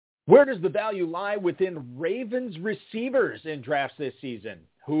Where does the value lie within Ravens receivers in drafts this season?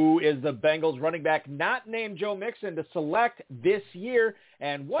 Who is the Bengals running back not named Joe Mixon to select this year?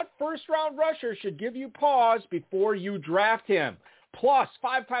 And what first-round rusher should give you pause before you draft him? Plus,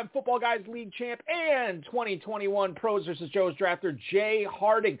 five-time Football Guys League champ and 2021 Pros vs. Joe's drafter Jay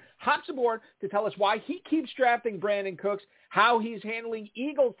Harding hops aboard to tell us why he keeps drafting Brandon Cooks, how he's handling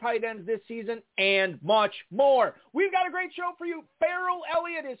Eagles tight ends this season, and much more. We've got a great show for you. Farrell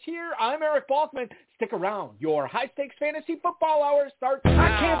Elliott is here. I'm Eric Balkman. Stick around. Your high-stakes fantasy football hour starts now. I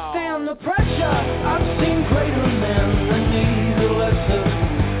can't stand the pressure. I've seen greater men than me, the lesser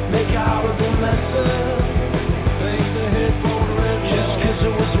make out of the lesser. Take the hit for the red just 'cause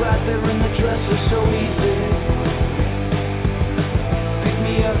it was right there in the dresser, so easy. Pick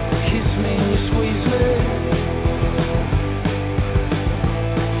me up, kiss me, and you squeeze me.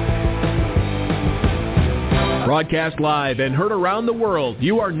 Broadcast live and heard around the world,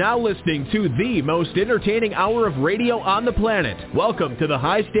 you are now listening to the most entertaining hour of radio on the planet. Welcome to the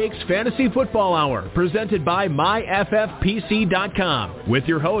High Stakes Fantasy Football Hour, presented by MyFFPC.com, with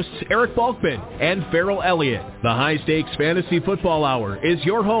your hosts Eric Balkman and Farrell Elliott. The High Stakes Fantasy Football Hour is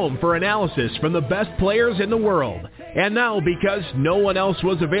your home for analysis from the best players in the world. And now, because no one else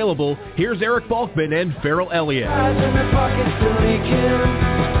was available, here's Eric Balkman and Farrell Elliott.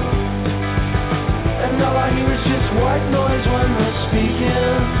 And all I hear is just white noise when they're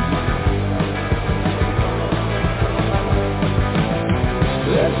speaking.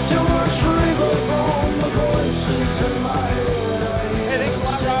 There's too much rebel on the voices in my head. Hey, thanks a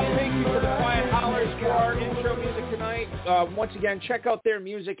lot, Rob. Thank you for the Quiet Hollers for our intro music tonight. Once again, check out their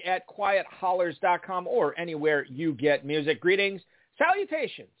music at quiethollers.com or anywhere you get music. Greetings,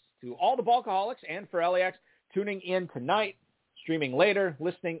 salutations to all the Bulkaholics and for LAX tuning in tonight, streaming later,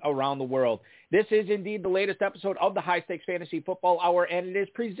 listening around the world. This is indeed the latest episode of the High Stakes Fantasy Football Hour, and it is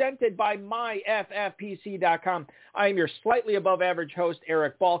presented by MyFFPC.com. I am your slightly above average host,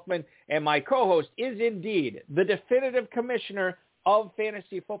 Eric Balkman, and my co-host is indeed the definitive commissioner of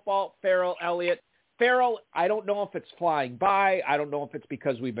fantasy football, Farrell Elliott. Farrell, I don't know if it's flying by. I don't know if it's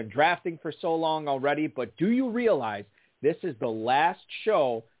because we've been drafting for so long already, but do you realize this is the last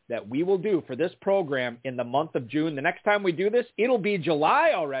show that we will do for this program in the month of June? The next time we do this, it'll be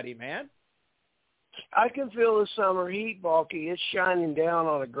July already, man. I can feel the summer heat, Balky. It's shining down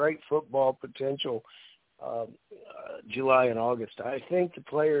on a great football potential July and August. I think the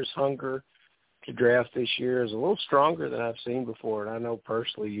players' hunger to draft this year is a little stronger than I've seen before, and I know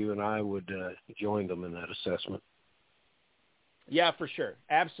personally you and I would join them in that assessment. Yeah, for sure.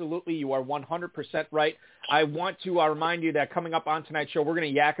 Absolutely. You are 100% right. I want to remind you that coming up on tonight's show, we're going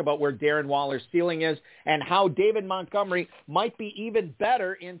to yak about where Darren Waller's ceiling is and how David Montgomery might be even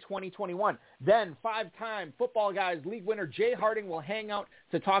better in 2021. Then five-time Football Guys League winner Jay Harding will hang out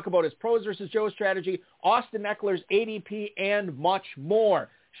to talk about his Pros vs. Joe's strategy, Austin Eckler's ADP, and much more.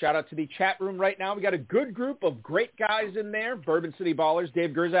 Shout out to the chat room right now. We got a good group of great guys in there. Bourbon City Ballers, Dave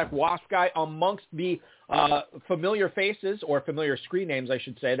Gerzak, Wasp Guy, amongst the familiar faces, or familiar screen names, I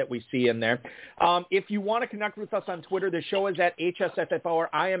should say, that we see in there. If you want to connect with us on Twitter, the show is at HSFF Hour.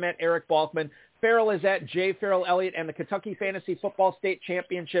 I am at Eric Balkman. Farrell is at J. Farrell Elliott, and the Kentucky Fantasy Football State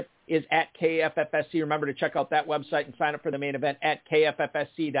Championship is at KFFSC. Remember to check out that website and sign up for the main event at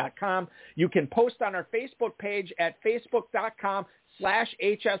KFFSC.com. You can post on our Facebook page at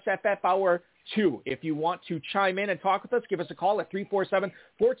Facebook.com/HSFF Hour 2. If you want to chime in and talk with us, give us a call at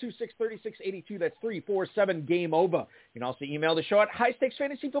 347-426-3682. That's 347-GAME-OVER. You can also email the show at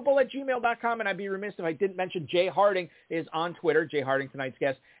highstakesfantasyfootball@gmail.com, and I'd be remiss if I didn't mention Jay Harding is on Twitter, Jay Harding, tonight's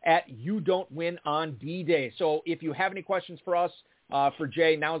guest, at You Don't Win on D-Day. So if you have any questions for us, for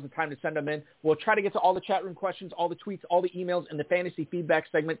Jay, now is the time to send them in. We'll try to get to all the chat room questions, all the tweets, all the emails, and the fantasy feedback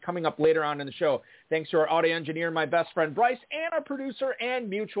segment coming up later on in the show. Thanks to our audio engineer, my best friend Bryce, and our producer and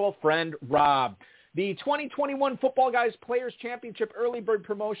mutual friend Rob. The 2021 Football Guys Players Championship Early Bird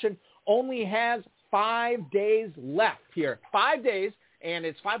Promotion only has 5 days left here. 5 days. And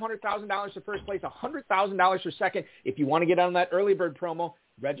it's $500,000 for first place, $100,000 for second. If you want to get on that early bird promo,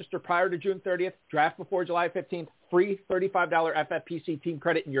 register prior to June 30th, draft before July 15th, free $35 FFPC team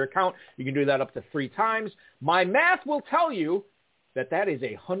credit in your account. You can do that up to 3 times. My math will tell you that is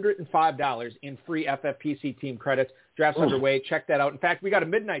 $105 in free FFPC team credits. Draft's underway. Check that out. In fact, we got a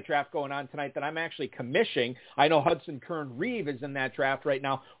midnight draft going on tonight that I'm actually commissioning. I know Hudson Kern-Reeve is in that draft right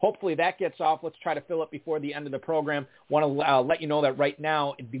now. Hopefully that gets off. Let's try to fill it before the end of the program. Want to let you know that right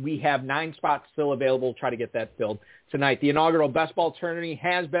now we have 9 spots still available. Try to get that filled tonight. The inaugural Best Ball Tournament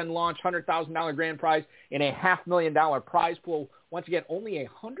has been launched. $100,000 grand prize in a $500,000 prize pool. Once again, only a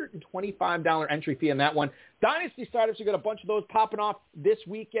 $125 entry fee on that one. Dynasty startups, you got a bunch of those popping off this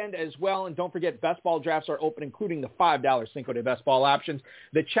weekend as well. And don't forget, best ball drafts are open, including the $5 Cinco de best ball options.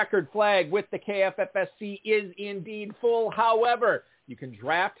 The checkered flag with the KFFSC is indeed full. However, you can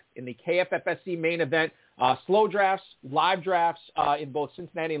draft in the KFFSC main event. Slow drafts, live drafts in both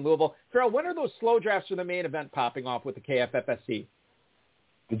Cincinnati and Louisville. Farrell, when are those slow drafts for the main event popping off with the KFFSC?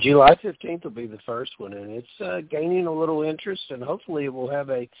 July 15th will be the first one, and it's gaining a little interest, and hopefully it will have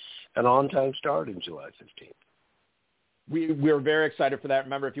an on-time start in July 15th. We're very excited for that.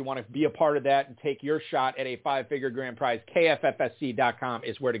 Remember, if you want to be a part of that and take your shot at a 5-figure grand prize, KFFSC.com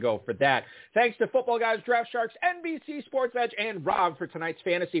is where to go for that. Thanks to Football Guys, Draft Sharks, NBC Sports Edge, and Rob for tonight's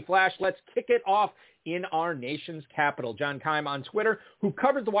Fantasy Flash. Let's kick it off in our nation's capital. John Keim on Twitter, who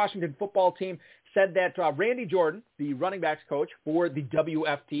covers the Washington football team, said that Randy Jordan, the running backs coach for the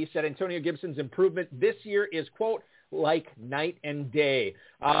WFT, said Antonio Gibson's improvement this year is, quote, like night and day.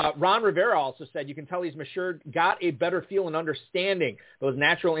 Ron Rivera also said you can tell he's matured, got a better feel and understanding, those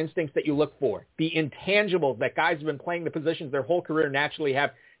natural instincts that you look for, the intangibles that guys have been playing the positions their whole career naturally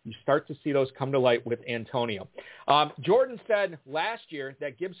have. You start to see those come to light with Antonio. Jordan said last year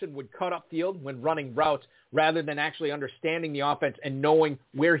that Gibson would cut upfield when running routes rather than actually understanding the offense and knowing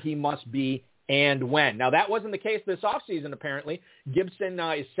where he must be and when. Now, that wasn't the case this offseason, apparently. Gibson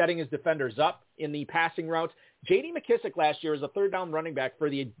is setting his defenders up in the passing routes. J.D. McKissick last year as a third-down running back for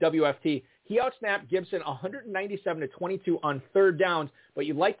the WFT. He outsnapped Gibson 197-22 on third downs, but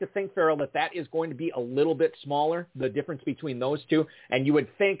you'd like to think, Farrell, that is going to be a little bit smaller, the difference between those two. And you would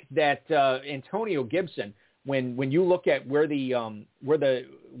think that Antonio Gibson, when you look at where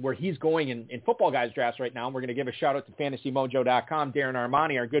he's going in Football Guys drafts right now, and we're going to give a shout out to FantasyMojo.com, Darren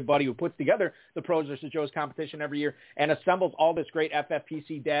Armani, our good buddy who puts together the Pros vs. Joes competition every year and assembles all this great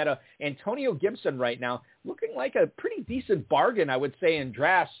FFPC data. Antonio Gibson right now looking like a pretty decent bargain, I would say, in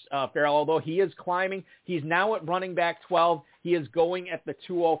drafts, Farrell, although he is climbing. He's now at running back 12. He is going at the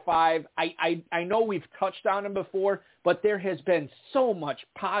 205. I know we've touched on him before, but there has been so much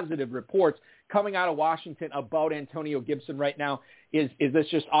positive reports coming out of Washington about Antonio Gibson right now. Is this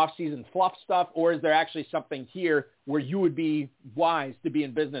just off-season fluff stuff, or is there actually something here where you would be wise to be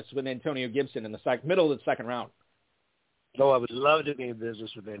in business with Antonio Gibson in the middle of the second round? Oh, I would love to be in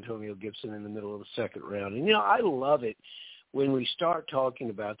business with Antonio Gibson in the middle of the second round. And, I love it when we start talking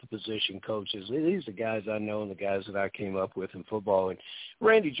about the position coaches. These are the guys I know and the guys that I came up with in football. And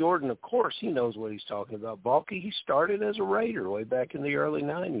Randy Jordan, of course, he knows what he's talking about. Balky, he started as a Raider way back in the early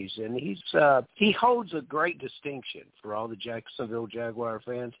 90s, and he holds a great distinction for all the Jacksonville Jaguar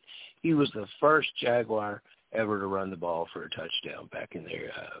fans. He was the first Jaguar ever to run the ball for a touchdown back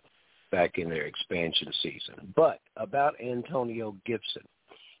in their expansion season. But about Antonio Gibson,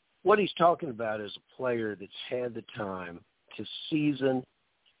 what he's talking about is a player that's had the time to season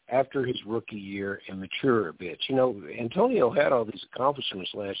after his rookie year and mature a bit. Antonio had all these accomplishments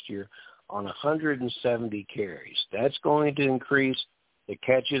last year on 170 carries. That's going to increase. The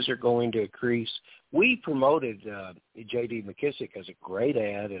catches are going to increase. We promoted J.D. McKissick as a great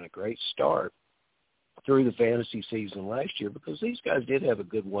ad and a great start through the fantasy season last year because these guys did have a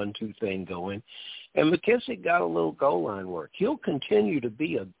good 1-2 thing going. And McKissick got a little goal line work. He'll continue to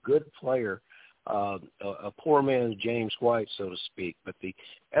be a good player, a poor man's James White, so to speak. But the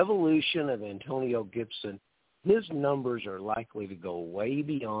evolution of Antonio Gibson, his numbers are likely to go way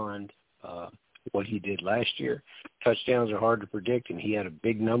beyond what he did last year. Touchdowns are hard to predict, and he had a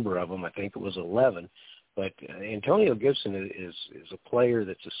big number of them. I think it was 11. But Antonio Gibson is a player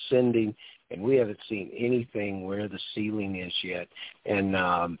that's ascending, and we haven't seen anything where the ceiling is yet. And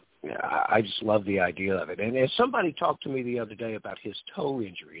I just love the idea of it. And as somebody talked to me the other day about his toe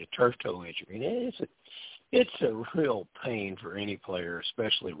injury, a turf toe injury, and it's a real pain for any player,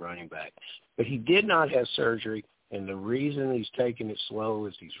 especially running back. But he did not have surgery, and the reason he's taking it slow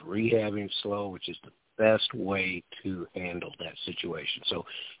is he's rehabbing slow, which is the best way to handle that situation. So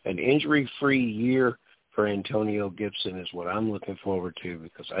an injury-free year for Antonio Gibson is what I'm looking forward to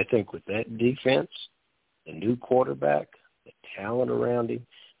because I think with that defense, the new quarterback, the talent around him,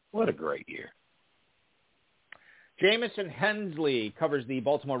 what a great year. Jamison Hensley covers the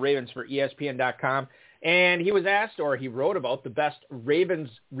Baltimore Ravens for ESPN.com, and he was asked, or he wrote about, the best Ravens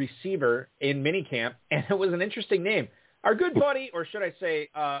receiver in minicamp, and it was an interesting name. Our good buddy, or should I say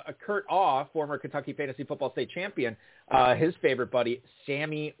Kurt Awe, former Kentucky Fantasy Football State champion, his favorite buddy,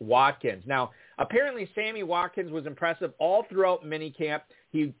 Sammy Watkins. Now, apparently Sammy Watkins was impressive all throughout minicamp.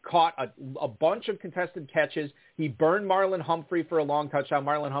 He caught a bunch of contested catches. He burned Marlon Humphrey for a long touchdown.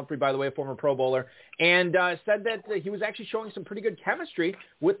 Marlon Humphrey, by the way, a former Pro Bowler, and said that he was actually showing some pretty good chemistry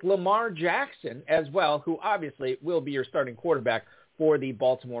with Lamar Jackson as well, who obviously will be your starting quarterback for the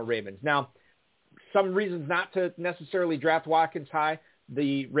Baltimore Ravens. Now, some reasons not to necessarily draft Watkins high.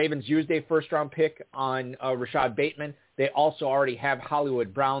 The Ravens used a first-round pick on Rashad Bateman. They also already have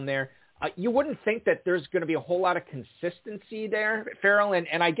Hollywood Brown there. You wouldn't think that there's going to be a whole lot of consistency there, Farrell,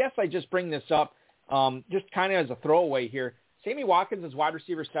 and I guess I just bring this up just kind of as a throwaway here. Sammy Watkins is wide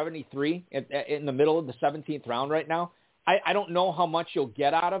receiver 73 in the middle of the 17th round right now. I don't know how much you'll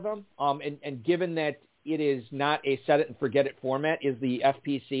get out of him, and given that it is not a set-it-and-forget-it format, is the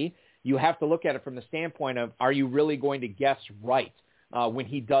FPC, you have to look at it from the standpoint of, are you really going to guess right when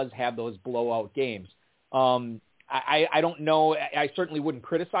he does have those blowout games? I don't know. I certainly wouldn't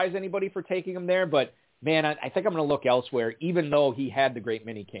criticize anybody for taking him there, but, man, I think I'm going to look elsewhere, even though he had the great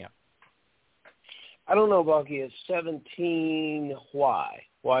mini camp. I don't know, Bucky. At 17, why?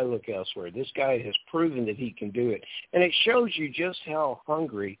 Why look elsewhere? This guy has proven that he can do it. And it shows you just how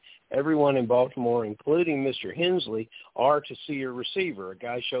hungry everyone in Baltimore, including Mr. Hensley, are to see a receiver. A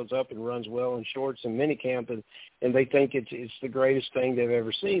guy shows up and runs well in shorts and minicamp, and they think it's the greatest thing they've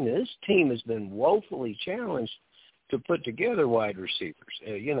ever seen. And this team has been woefully challenged to put together wide receivers.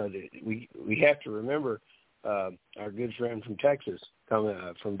 We have to remember our good friend from Texas, coming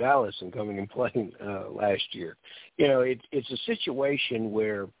from Dallas and coming and playing last year. It's a situation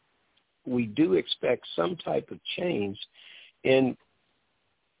where we do expect some type of change in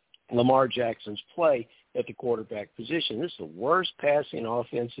Lamar Jackson's play at the quarterback position. This is the worst passing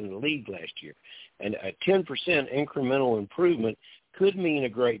offense in the league last year, and a 10% incremental improvement could mean a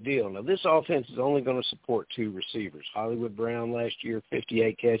great deal. Now, this offense is only going to support two receivers. Hollywood Brown last year,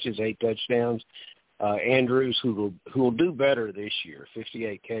 58 catches, 8 touchdowns. Andrews, who will do better this year,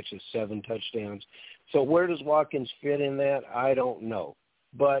 58 catches, 7 touchdowns. So where does Watkins fit in that? I don't know.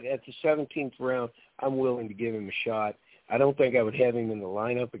 But at the 17th round, I'm willing to give him a shot. I don't think I would have him in the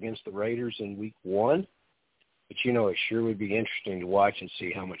lineup against the Raiders in week 1. But, it sure would be interesting to watch and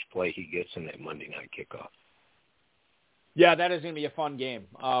see how much play he gets in that Monday night kickoff. Yeah, that is going to be a fun game.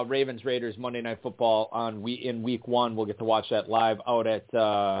 Ravens-Raiders Monday Night Football in Week 1. We'll get to watch that live out at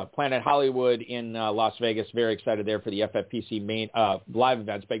Planet Hollywood in Las Vegas. Very excited there for the FFPC main live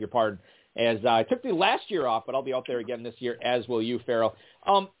events, beg your pardon, as I took the last year off, but I'll be out there again this year, as will you, Farrell.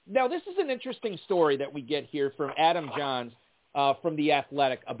 Now, this is an interesting story that we get here from Adam Johns from The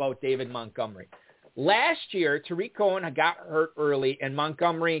Athletic about David Montgomery. Last year, Tariq Cohen got hurt early, and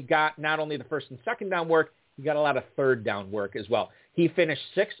Montgomery got not only the first and second down work, he got a lot of third down work as well. He finished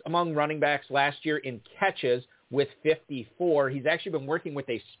 6th among running backs last year in catches with 54. He's actually been working with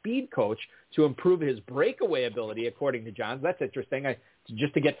a speed coach to improve his breakaway ability, according to Johns. That's interesting.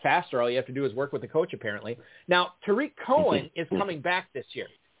 Just to get faster, all you have to do is work with the coach, apparently. Now, Tariq Cohen is coming back this year.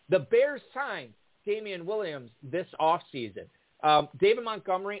 The Bears signed Damian Williams this offseason. David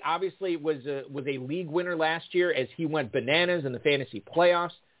Montgomery obviously was a league winner last year as he went bananas in the fantasy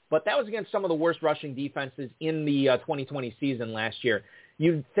playoffs. But that was against some of the worst rushing defenses in the 2020 season last year.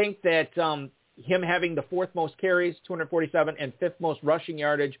 You'd think that him having the 4th most carries, 247, and 5th most rushing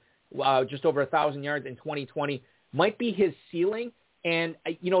yardage, just over 1,000 yards in 2020, might be his ceiling. And,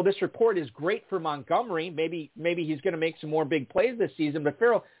 this report is great for Montgomery. Maybe he's going to make some more big plays this season. But,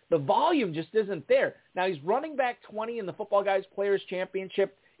 Farrell, the volume just isn't there. Now, he's running back 20 in the Footballguys Players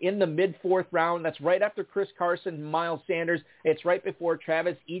Championship in the mid-4th round. That's right after Chris Carson and Miles Sanders. It's right before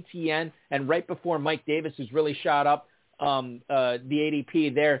Travis Etienne and right before Mike Davis, who's really shot up the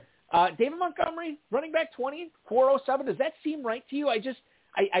ADP there. David Montgomery, running back 20, 407. Does that seem right to you?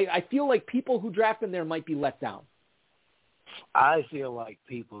 I feel like people who draft him there might be let down. I feel like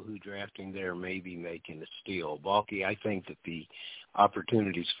people who draft him there may be making a steal. Balky, I think that the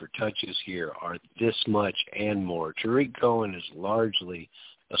opportunities for touches here are this much and more. Tariq Cohen is largely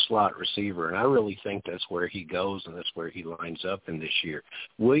a slot receiver, and I really think that's where he goes and that's where he lines up in this year.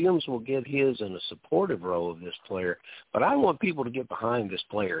 Williams will get his in a supportive role of this player, but I want people to get behind this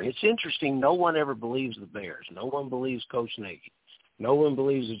player. It's interesting, no one ever believes the Bears. No one believes Coach Nagy. No one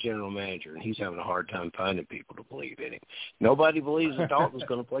believes the general manager, and he's having a hard time finding people to believe in him. Nobody believes that Dalton's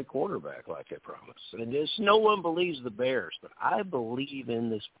going to play quarterback like they promised. And no one believes the Bears, but I believe in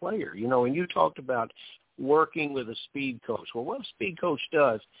this player. And you talked about working with a speed coach. Well, what a speed coach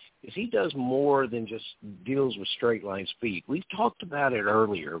does is he does more than just deals with straight line speed. We've talked about it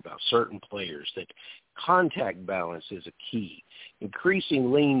earlier about certain players that contact balance is a key.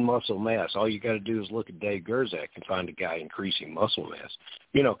 Increasing lean muscle mass. All you got to do is look at Dave Gerzak and find a guy increasing muscle mass.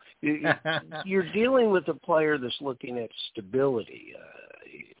 You're dealing with a player that's looking at stability.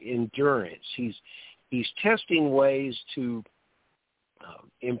 endurance. He's testing ways to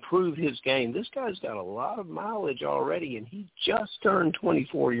improve his game. This guy's got a lot of mileage already, and he just turned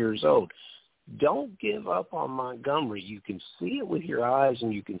 24 years old. Don't give up on Montgomery. You can see it with your eyes,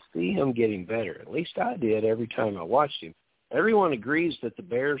 and you can see him getting better. At least I did every time I watched him. Everyone agrees that the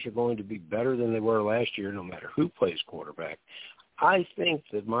Bears are going to be better than they were last year, no matter who plays quarterback. I think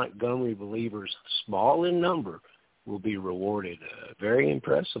that Montgomery believers, small in number, will be rewarded very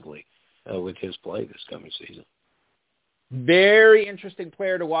impressively with his play this coming season. Very interesting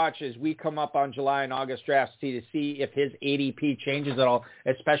player to watch as we come up on July and August drafts to see if his ADP changes at all,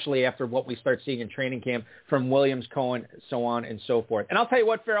 especially after what we start seeing in training camp from Williams, Cohen, so on and so forth. And I'll tell you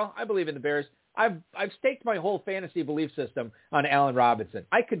what, Farrell, I believe in the Bears. I've staked my whole fantasy belief system on Allen Robinson.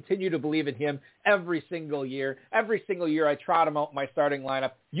 I continue to believe in him every single year. Every single year I trot him out in my starting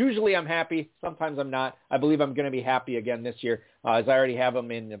lineup. Usually I'm happy. Sometimes I'm not. I believe I'm going to be happy again this year as I already have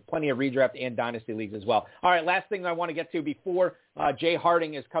him in plenty of redraft and dynasty leagues as well. All right, last thing I want to get to before Jay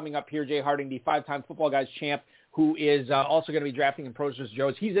Harding is coming up here. Jay Harding, the 5-time Football Guys champ, who is also going to be drafting in Pros vs.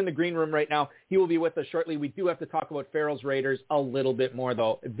 Joes. He's in the green room right now. He will be with us shortly. We do have to talk about Farrell's Raiders a little bit more,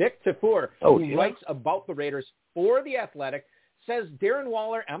 though. Vic Tafur, who writes about the Raiders for The Athletic, says Darren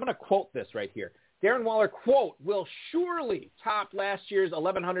Waller, I'm going to quote this right here, Darren Waller, quote, will surely top last year's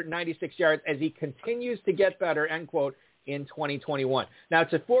 1,196 yards as he continues to get better, end quote, in 2021. Now,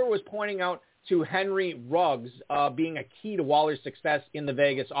 Tafur was pointing out to Henry Ruggs being a key to Waller's success in the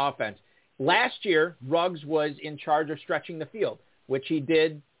Vegas offense. Last year, Ruggs was in charge of stretching the field, which he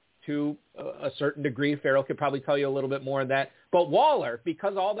did to a certain degree. Farrell could probably tell you a little bit more of that. But Waller,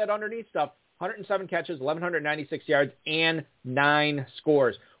 because of all that underneath stuff, 107 catches, 1,196 yards, and 9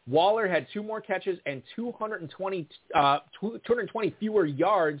 scores. Waller had 2 more catches and 220 fewer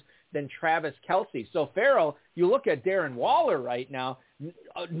yards than Travis Kelce. So, Farrell, you look at Darren Waller right now,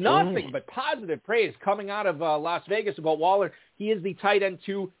 nothing but positive praise coming out of Las Vegas about Waller. He is the tight end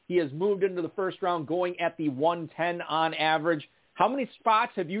 2. He has moved into the first round, going at the 110 on average. How many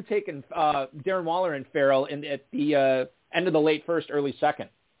spots have you taken Darren Waller and Farrell at the end of the late first, early second?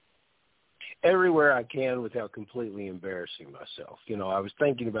 Everywhere I can without completely embarrassing myself. You know, I was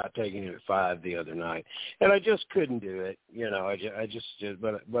thinking about taking it at 5 the other night, and I just couldn't do it. You know, I just did,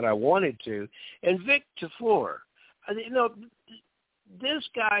 but I wanted to. And Vic Tafur, this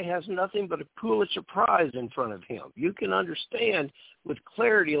guy has nothing but a Pulitzer Prize in front of him. You can understand with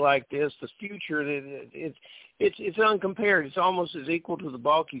clarity like this the future. It's uncompared. It's almost as equal to the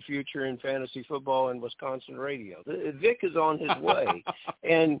bulky future in fantasy football and Wisconsin radio. Vic is on his way,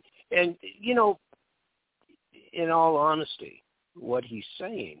 and you know, in all honesty, what he's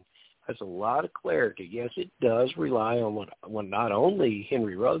saying has a lot of clarity. Yes, it does rely on what not only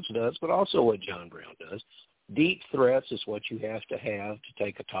Henry Ruggs does, but also what John Brown does. Deep threats is what you have to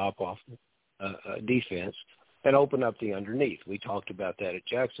take a top off defense and open up the underneath. We talked about that at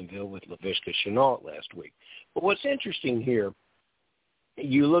Jacksonville with Laviska Shenault last week. But what's interesting here,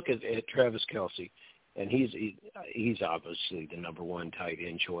 you look at Travis Kelce, and he's obviously the number 1 tight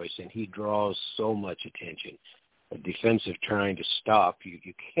end choice, and he draws so much attention. A defensive trying to stop you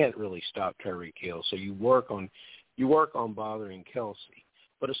can't really stop Tyreek Hill, so you work on bothering Kelce.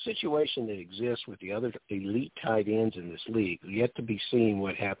 But a situation that exists with the other elite tight ends in this league, yet to be seen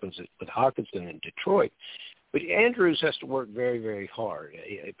what happens with Hockenson in Detroit. But Andrews has to work very, very hard.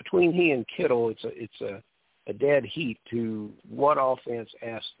 Between he and Kittle, it's a dead heat to what offense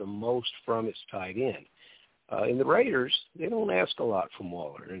asks the most from its tight end. In the Raiders, they don't ask a lot from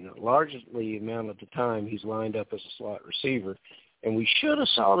Waller, and largely the amount of the time he's lined up as a slot receiver. And we should have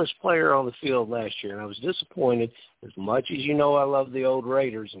saw this player on the field last year, and I was disappointed. As much as you know I love the old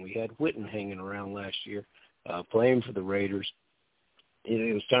Raiders, and we had Witten hanging around last year playing for the Raiders,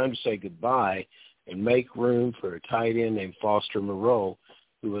 it was time to say goodbye and make room for a tight end named Foster Moreau,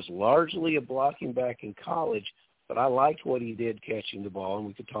 who was largely a blocking back in college, but I liked what he did catching the ball, and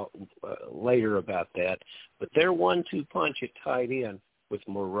we could talk later about that. But their 1-2 punch at tight end, with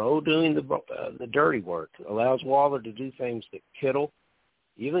Moreau doing the dirty work, allows Waller to do things that Kittle,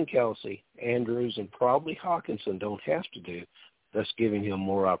 even Kelce, Andrews, and probably Hockenson don't have to do, thus giving him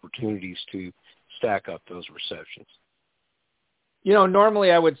more opportunities to stack up those receptions. You know,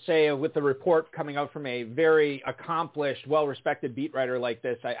 normally I would say with the report coming out from a very accomplished, well-respected beat writer like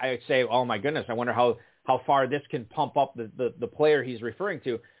this, I would say, oh, my goodness, I wonder how far this can pump up the player he's referring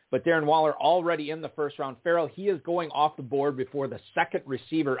to. But Darren Waller already in the first round. Farrell, he is going off the board before the second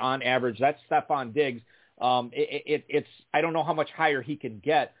receiver on average. That's Stephon Diggs. It's I don't know how much higher he can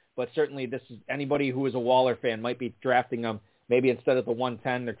get, but certainly this is anybody who is a Waller fan might be drafting him. Maybe instead of the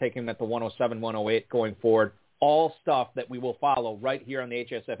 110, they're taking him at the 107, 108 going forward. all stuff that we will follow right here on the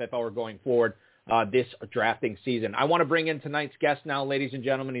HSFF Hour going forward this drafting season. I want to bring in tonight's guest now, ladies and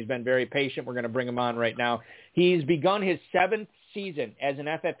gentlemen. He's been very patient. We're going to bring him on right now. He's begun his 7th season as an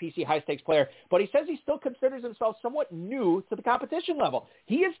FFPC high-stakes player, but he says he still considers himself somewhat new to the competition level.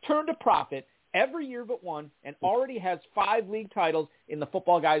 He has turned a profit every year but one and already has 5 league titles in the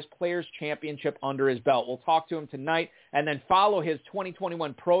Footballguys Players Championship under his belt. We'll talk to him tonight and then follow his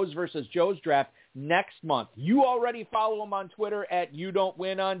 2021 Pros versus Joes draft next month. You already follow him on Twitter at You Don't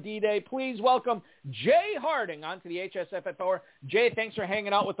Win on D-Day. Please welcome Jay Harding onto the HSFF Hour. Jay, thanks for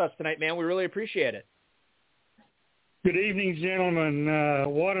hanging out with us tonight, man. We really appreciate it. Good evening,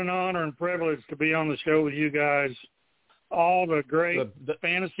 gentlemen. What an honor and privilege to be on the show with you guys. All the great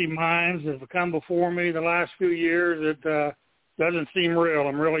fantasy minds that have come before me the last few years, it doesn't seem real.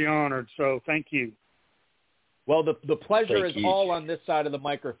 I'm really honored, so thank you. Well, the pleasure is all on this side of the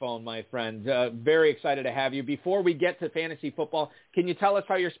microphone, my friend. Very excited to have you. Before we get to fantasy football, can you tell us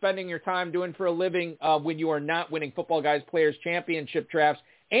how you're spending your time doing for a living when you are not winning Footballguys Players Championship drafts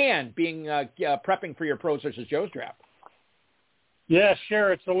and being prepping for your Pros versus Joes draft? Yeah,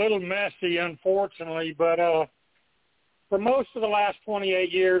 sure. It's a little messy, unfortunately, but for most of the last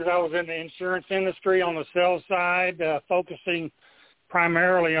 28 years, I was in the insurance industry on the sales side, focusing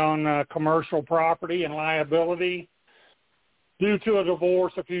primarily on commercial property and liability. Due to a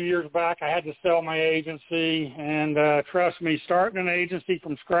divorce a few years back, I had to sell my agency, and trust me, starting an agency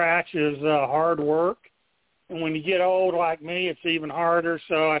from scratch is hard work. And when you get old like me, it's even harder.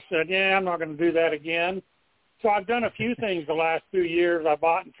 So I said, yeah, I'm not going to do that again. So I've done a few things the last few years. I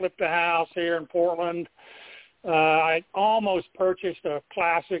bought and flipped a house here in Portland. I almost purchased a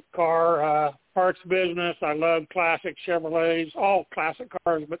classic car parts business. I love classic Chevrolets, all classic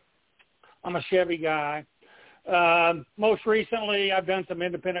cars, but I'm a Chevy guy. Most recently, I've done some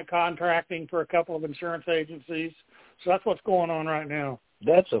independent contracting for a couple of insurance agencies. So that's what's going on right now.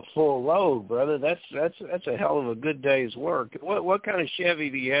 That's a full load, brother. That's a hell of a good day's work. What kind of Chevy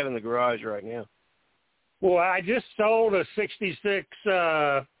do you have in the garage right now? Well, I just sold a 66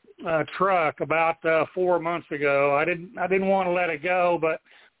 truck about 4 months ago. I didn't want to let it go, but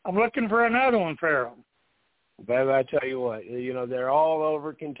I'm looking for another one, Farrell. Baby, I tell you what, they're all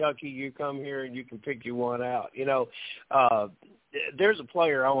over Kentucky. You come here and you can pick you one out. There's a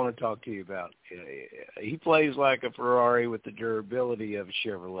player I want to talk to you about. He plays like a Ferrari with the durability of a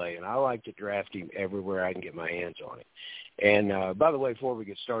Chevrolet, and I like to draft him everywhere I can get my hands on him. And by the way, before we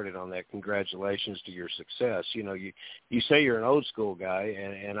get started on that, congratulations to your success. You say you're an old school guy,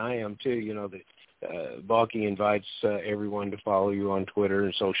 and I am too. Balky invites everyone to follow you on Twitter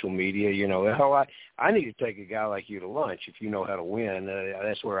and social media. Hell, I need to take a guy like you to lunch if you know how to win.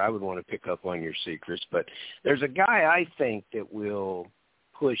 That's where I would want to pick up on your secrets. But there's a guy I think that will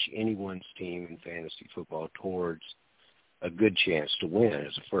push anyone's team in fantasy football towards a good chance to win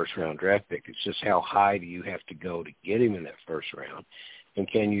as a first-round draft pick. It's just how high do you have to go to get him in that first round? And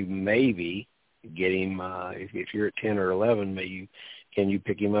can you maybe get him, if you're at 10 or 11, can you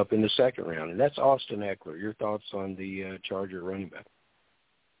pick him up in the second round? And that's Austin Eckler. Your thoughts on the Charger running back?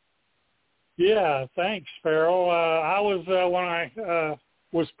 Yeah, thanks, Farrell. I was when I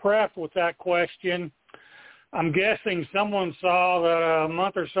was prepped with that question, I'm guessing someone saw that a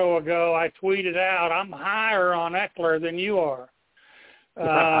month or so ago I tweeted out, I'm higher on Eckler than you are.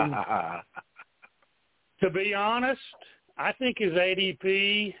 To be honest, I think his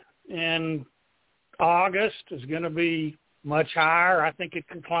ADP in August is going to be much higher. I think it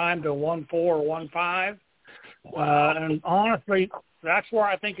can climb to 1.4 or 1.5. And honestly, that's where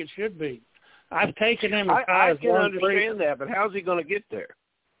I think it should be. I've taken him as high as 1.3. I can understand that, but how's he going to get there?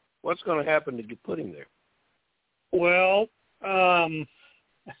 What's going to happen to put him there? Well,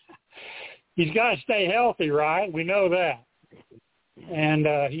 he's got to stay healthy, right? We know that. And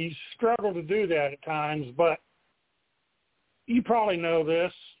he's struggled to do that at times, but you probably know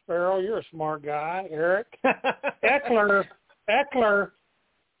this, Farrell. You're a smart guy, Eric. Eckler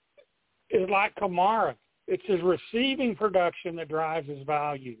is like Kamara. It's his receiving production that drives his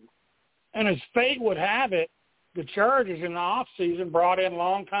value. And as fate would have it, the Chargers in the offseason brought in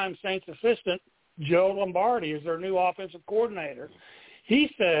longtime Saints assistant Joe Lombardi as their new offensive coordinator. He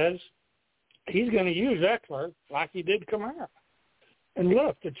says he's going to use Eckler like he did Kamara. And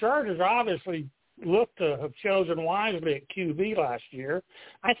look, the Chargers obviously look to have chosen wisely at QB last year.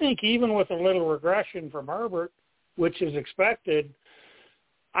 I think even with a little regression from Herbert, which is expected,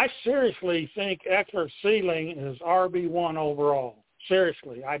 I seriously think Eckler's ceiling is RB1 overall.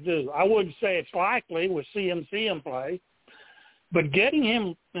 Seriously, I do. I wouldn't say it's likely with CMC in play, but getting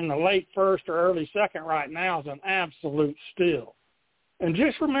him in the late first or early second right now is an absolute steal. And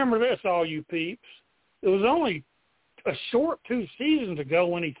just remember this, all you peeps. It was only a short 2 seasons ago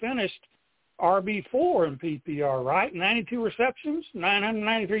when he finished RB4 in PPR, right? 92 receptions,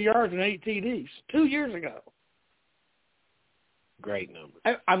 993 yards, and 8 TDs. 2 years ago. Great number.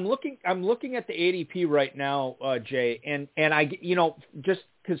 I'm looking at the ADP right now, Jay, and I, just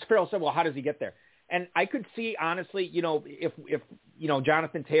because Farrell said, well, how does he get there? And I could see, honestly, if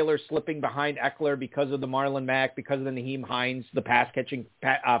Jonathan Taylor slipping behind Eckler because of the Marlon Mack, because of the Nyheim Hines, the pass catching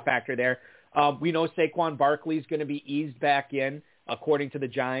factor there. We know Saquon Barkley's going to be eased back in, according to the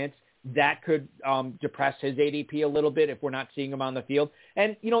Giants. That could depress his ADP a little bit if we're not seeing him on the field.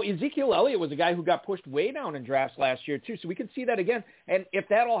 And, Ezekiel Elliott was a guy who got pushed way down in drafts last year, too. So we could see that again. And if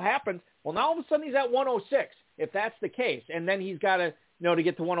that all happens, well, now all of a sudden he's at 106, if that's the case. And then he's got to, to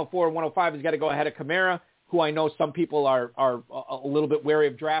get to 104 or 105, he's got to go ahead of Kamara, who I know some people are a little bit wary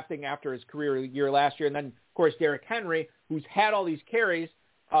of drafting after his career year last year. And then, of course, Derrick Henry, who's had all these carries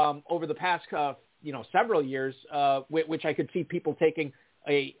over the past, several years, which I could see people taking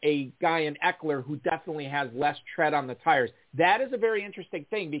a guy in Eckler who definitely has less tread on the tires. That is a very interesting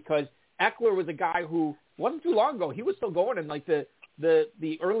thing because Eckler was a guy who wasn't too long ago. He was still going in like the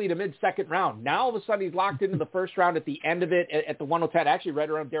early to mid second round. Now all of a sudden he's locked into the first round at the end of it at the 110, actually right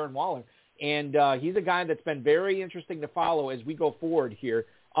around Darren Waller. And he's a guy that's been very interesting to follow as we go forward here.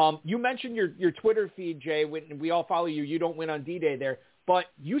 You mentioned your Twitter feed, Jay. We all follow you. You don't win on D-Day there. But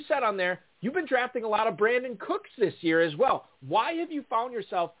you said on there, you've been drafting a lot of Brandon Cooks this year as well. Why have you found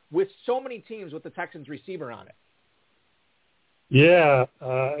yourself with so many teams with the Texans receiver on it? Yeah,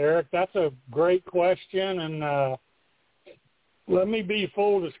 Eric, that's a great question. And let me be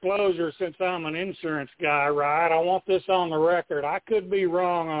full disclosure since I'm an insurance guy, right? I want this on the record. I could be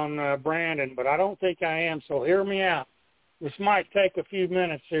wrong on Brandon, but I don't think I am. So hear me out. This might take a few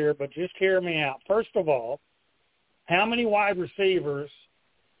minutes here, but just hear me out. First of all, how many wide receivers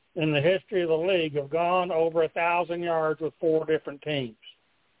in the history of the league have gone over 1,000 yards with 4 different teams?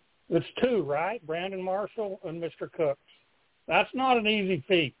 It's 2, right? Brandon Marshall and Mr. Cooks. That's not an easy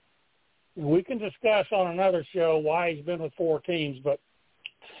feat. We can discuss on another show why he's been with 4 teams, but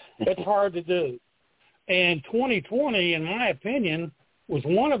it's hard to do. And 2020, in my opinion, was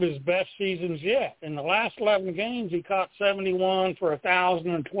one of his best seasons yet. In the last 11 games, he caught 71 for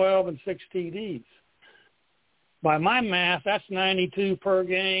 1,012 and 6 TDs. By my math, that's 92 per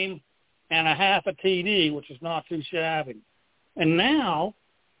game and a half a TD, which is not too shabby. And now,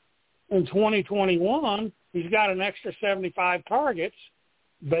 in 2021, he's got an extra 75 targets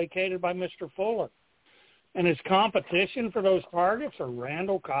vacated by Mr. Fuller. And his competition for those targets are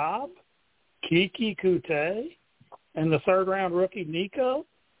Randall Cobb, Kiki Kute, and the third-round rookie Nico,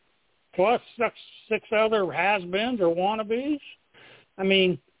 plus 6 other has-beens or wannabes. I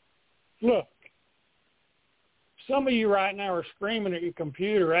mean, look, some of you right now are screaming at your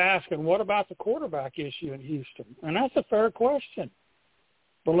computer asking, what about the quarterback issue in Houston? And that's a fair question.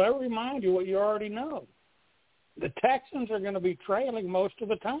 But let me remind you what you already know. The Texans are going to be trailing most of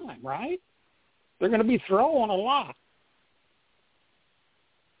the time, right? They're going to be throwing a lot.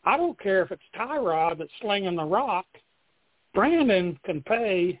 I don't care if it's Tyrod that's slinging the rock. Brandon can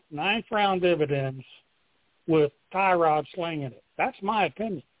pay 9th-round dividends with Tyrod slinging it. That's my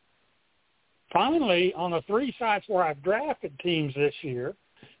opinion. Finally, on the 3 sites where I've drafted teams this year,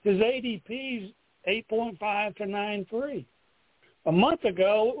 his ADP's 8.5 to 9.3. A month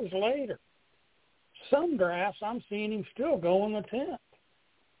ago, it was later. Some drafts, I'm seeing him still go in the 10th.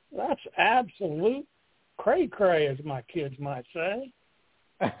 That's absolute cray-cray, as my kids might say.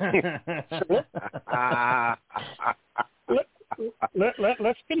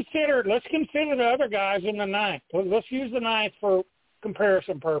 Let's consider the other guys in the 9th. Let's use the 9th for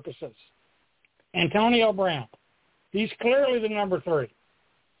comparison purposes. Antonio Brown. He's clearly the number 3.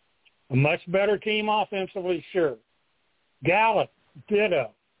 A much better team offensively, sure. Gallup,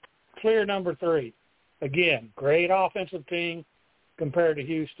 ditto. Clear number 3. Again, great offensive team compared to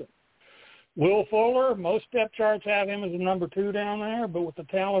Houston. Will Fuller, most depth charts have him as a number 2 down there, but with the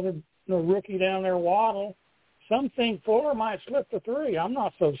talented rookie down there, Waddle, some think Fuller might slip to 3. I'm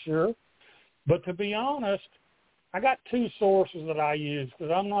not so sure. But to be honest, I got 2 sources that I use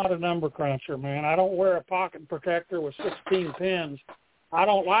because I'm not a number cruncher, man. I don't wear a pocket protector with 16 pins. I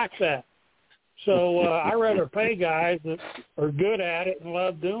don't like that. So I rather pay guys that are good at it and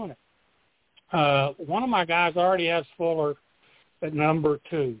love doing it. One of my guys already has Fuller at number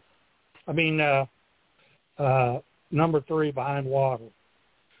 2. Number 3 behind Waddle.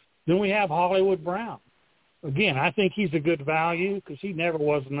 Then we have Hollywood Brown. Again, I think he's a good value because he never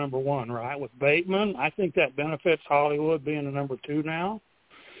was the number 1, right? With Bateman, I think that benefits Hollywood being the number 2 now.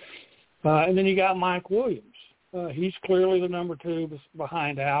 And then you got Mike Williams. he's clearly the number 2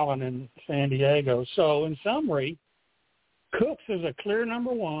 behind Allen in San Diego. So in summary, Cooks is a clear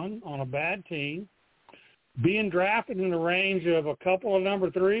number 1 on a bad team, being drafted in the range of a couple of number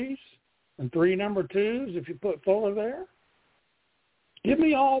 3s and 3 number 2s if you put Fuller there. Give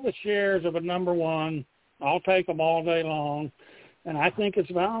me all the shares of a number 1. I'll take them all day long, and I think it's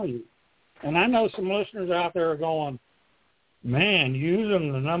value. And I know some listeners out there are going, man,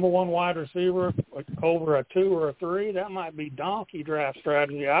 using the number 1 wide receiver over a 2 or a 3, that might be donkey draft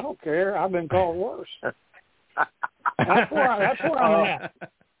strategy. I don't care. I've been called worse. That's where I'm at.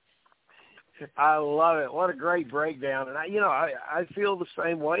 I love it. What a great breakdown. And I feel the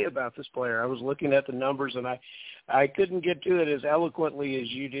same way about this player. I was looking at the numbers, and I couldn't get to it as eloquently as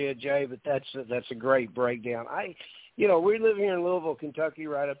you did, Jay, but that's a great breakdown. We live here in Louisville, Kentucky,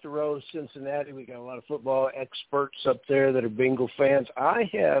 right up the road of Cincinnati. We got a lot of football experts up there that are Bengal fans.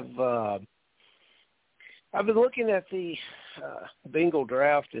 I've been looking at the Bengal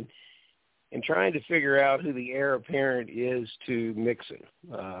draft and trying to figure out who the heir apparent is to Mixon.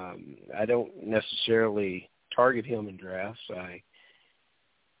 I don't necessarily target him in drafts. I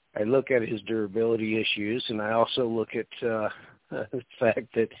look at his durability issues, and I also look at the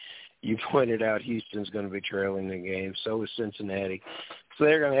fact that you pointed out Houston's going to be trailing the game. So is Cincinnati. So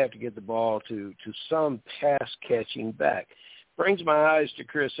they're going to have to get the ball to some pass-catching back. Brings my eyes to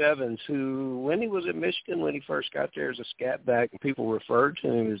Chris Evans, who, when he was at Michigan, when he first got there as a scat back, and people referred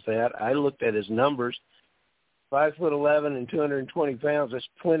to him as that, I looked at his numbers. 5'11" and 220 pounds. That's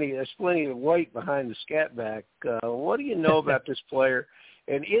plenty of weight behind the scat back. What do you know about this player?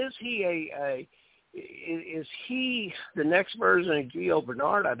 And is he the next version of Gio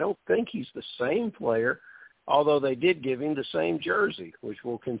Bernard? I don't think he's the same player, although they did give him the same jersey, which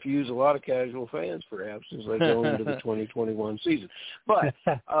will confuse a lot of casual fans perhaps as they go into the 2021 season. But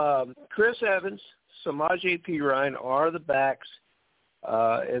Chris Evans, Samaje Perine are the backs.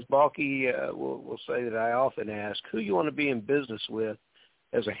 As Balky will say that I often ask, who you want to be in business with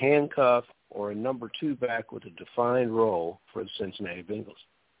as a handcuff or a number 2 back with a defined role for the Cincinnati Bengals?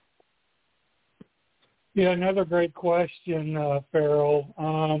 Yeah, another great question, Farrell.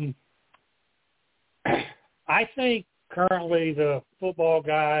 I think currently the football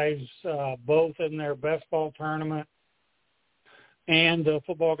guys, both in their best ball tournament and the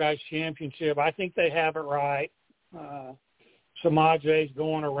Football Guys Championship, I think they have it right. Samaje's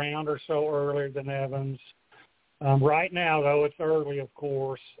going around or so earlier than Evans. Right now, though, it's early, of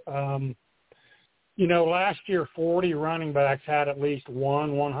course. Last year, 40 running backs had at least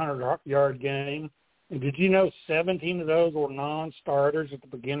one 100-yard game. And did you know 17 of those were non-starters at the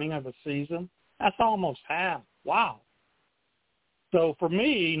beginning of the season? That's almost half. Wow. So for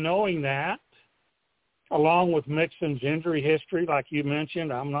me, knowing that, along with Mixon's injury history, like you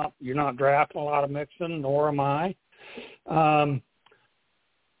mentioned, you're not drafting a lot of Mixon, nor am I. I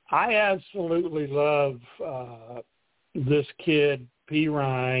absolutely love this kid,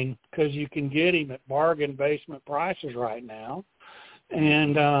 Perine, because you can get him at bargain basement prices right now.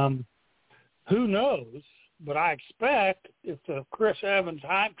 And who knows, but I expect if the Chris Evans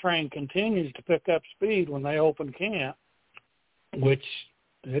hype train continues to pick up speed when they open camp, which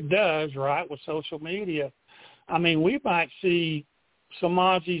it does, right, with social media, I mean, we might see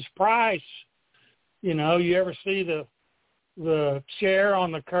Samaje's price. You ever see the chair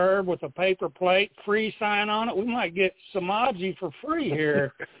on the curb with a paper plate, free sign on it? We might get Samaje for free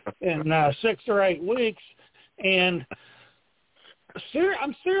here in 6 or 8 weeks. And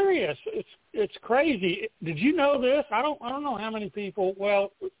I'm serious. It's crazy. Did you know this? I don't know how many people.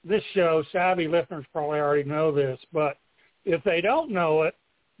 Well, this show, savvy listeners probably already know this, but if they don't know it,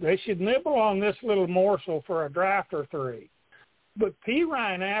 they should nibble on this little morsel for a draft or 3. But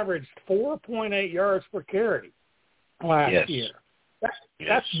Perine averaged 4.8 yards per carry last year.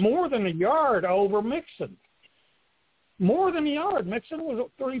 That's more than a yard over Mixon. More than a yard. Mixon was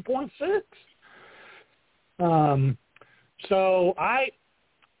at 3.6. So I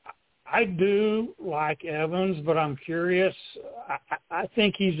do like Evans, but I'm curious. I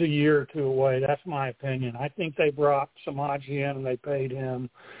think he's a year or 2 away. That's my opinion. I think they brought Samaje in and they paid him.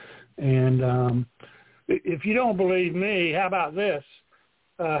 And if you don't believe me, how about this?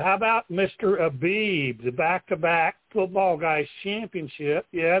 How about Mr. Abib, the back-to-back Football Guys Championship?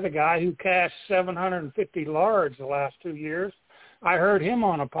 Yeah, the guy who cashed 750 large the last 2 years. I heard him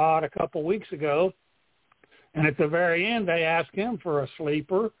on a pod a couple weeks ago. And at the very end, they asked him for a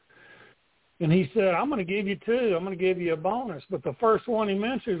sleeper. And he said, I'm going to give you 2. I'm going to give you a bonus. But the first one he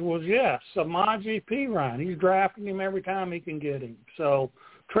mentioned was, Samaje Perine. He's drafting him every time he can get him. So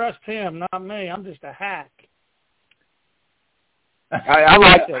trust him, not me. I'm just a hack. I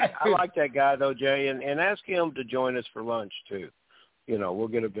like that. I like that guy though, Jay, and ask him to join us for lunch too. We'll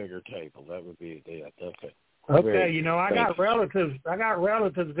get a bigger table. That would be okay. Okay, I got relatives. I got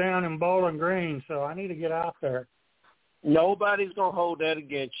relatives down in Bowling Green, so I need to get out there. Nobody's gonna hold that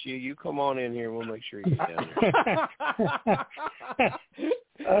against you. You come on in here, and we'll make sure you get down there.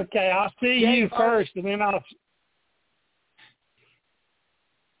 Okay, I'll see you first, and then I'll.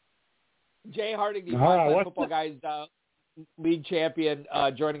 Jay Harding, the Football Guys league champion,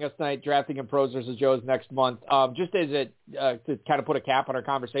 joining us tonight, Drafting and Pros versus Joe's next month. Just as to kind of put a cap on our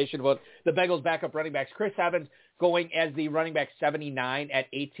conversation about the Bengals backup running backs, Chris Evans going as the running back 79 at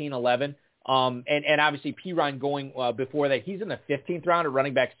 18-11. And obviously Pirine going before that. He's in the 15th round at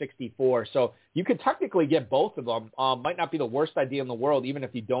running back 64. So you could technically get both of them. Might not be the worst idea in the world, even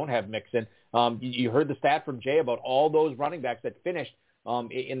if you don't have Mixon. You heard the stat from Jay about all those running backs that finished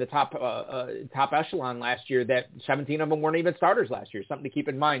in the top echelon last year, that 17 of them weren't even starters last year. Something to keep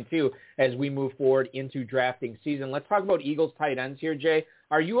in mind, too, as we move forward into drafting season. Let's talk about Eagles tight ends here, Jay.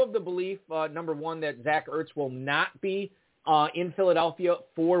 Are you of the belief, number one, that Zach Ertz will not be in Philadelphia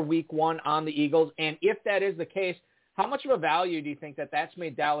for week one on the Eagles? And if that is the case, how much of a value do you think that's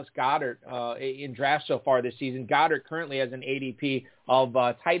made Dallas Goedert in drafts so far this season? Goddard currently has an ADP of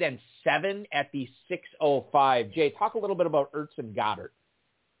tight end 7 at the 605. Jay, talk a little bit about Ertz and Goddard.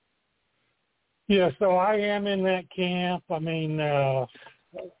 Yeah, so I am in that camp. I mean, of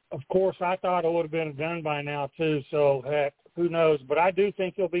course, I thought it would have been done by now too, so heck, who knows? But I do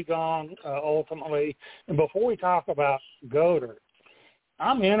think he'll be gone ultimately. And before we talk about Goddard,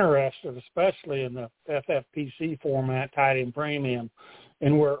 I'm interested, especially in the FFPC format, tight end premium,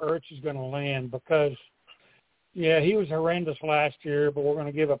 and where Ertz is going to land because, yeah, he was horrendous last year, but we're going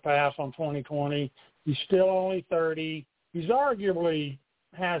to give a pass on 2020. He's still only 30. He's arguably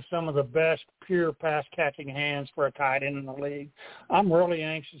has some of the best pure pass-catching hands for a tight end in the league. I'm really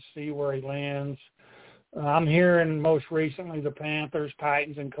anxious to see where he lands. I'm hearing most recently the Panthers,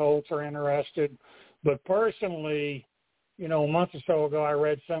 Titans, and Colts are interested. But personally, a month or so ago I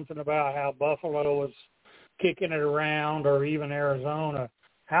read something about how Buffalo was kicking it around, or even Arizona.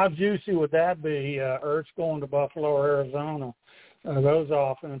 How juicy would that be, Ertz going to Buffalo or Arizona? Those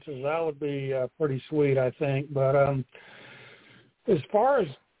offenses, that would be pretty sweet, I think. But as far as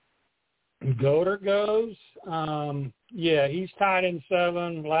Goddard goes, yeah, he's tied in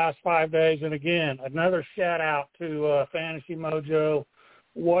 7 last 5 days. And, again, another shout-out to Fantasy Mojo.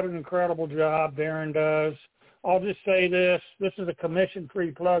 What an incredible job Darren does. I'll just say this. This is a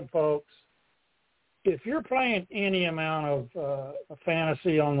commission-free plug, folks. If you're playing any amount of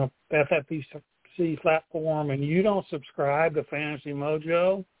fantasy on the FFPC platform and you don't subscribe to Fantasy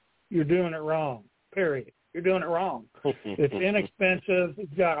Mojo, you're doing it wrong, period. You're doing it wrong. It's inexpensive.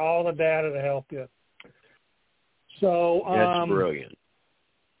 It's got all the data to help you. So that's brilliant.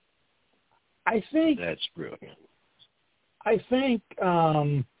 That's brilliant. I think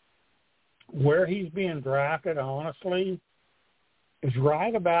where he's being drafted, honestly, is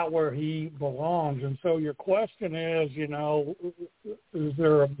right about where he belongs. And so your question is, is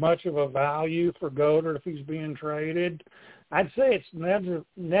there much of a value for Goddard if he's being traded? I'd say it's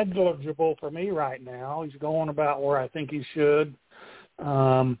negligible for me right now. He's going about where I think he should.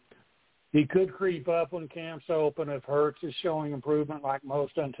 He could creep up when camps open if Hurts is showing improvement like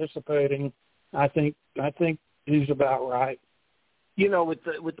most anticipating. I think he's about right. With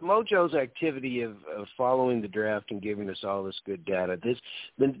the Mojo's activity of following the draft and giving us all this good data,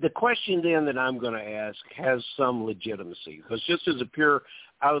 the question then that I'm going to ask has some legitimacy, because just as a pure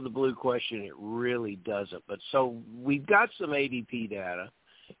out-of-the-blue question, it really doesn't. But so we've got some ADP data,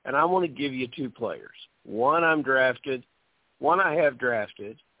 and I want to give you 2 players. One I have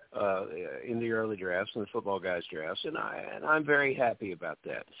drafted in the early drafts, in the Football Guys drafts, and I'm very happy about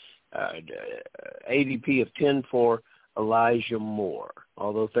that. ADP of 10 for Elijah Moore,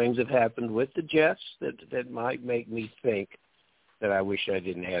 although things have happened with the Jets that might make me think that I wish I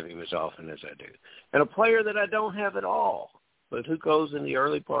didn't have him as often as I do. And a player that I don't have at all, but who goes in the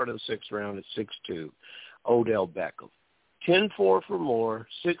early part of the 6th round at 6'2", Odell Beckham. 10-4 for Moore,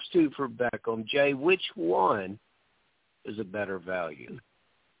 6'2" for Beckham. Jay, which one is a better value?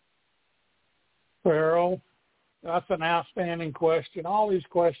 Farrell, that's an outstanding question. All these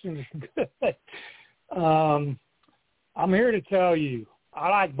questions are good. I'm here to tell you, I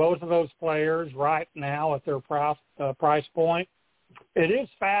like both of those players right now at their price point. It is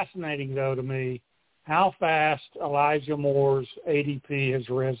fascinating, though, to me, how fast Elijah Moore's ADP has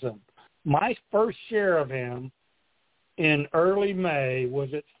risen. My first share of him in early May was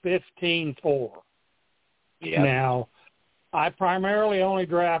at 15-4. Yep. Now, I primarily only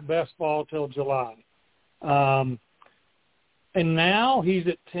draft best ball till July. and now he's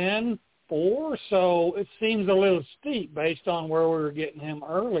at 10-4, so it seems a little steep based on where we were getting him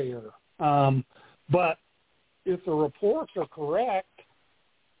earlier. But if the reports are correct,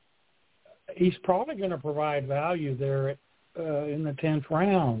 he's probably going to provide value there in the 10th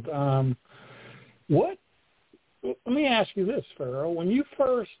round. Let me ask you this, Farrell. When you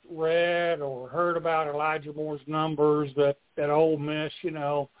first read or heard about Elijah Moore's numbers that at Ole Miss,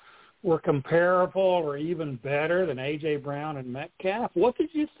 were comparable or even better than A.J. Brown and Metcalf, what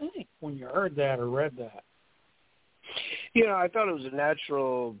did you think when you heard that or read that? I thought it was a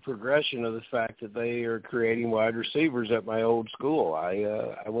natural progression of the fact that they are creating wide receivers at my old school.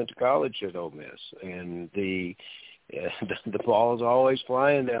 I went to college at Ole Miss, and the ball is always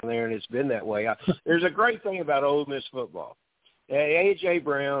flying down there, and it's been that way. There's a great thing about Ole Miss football. A.J.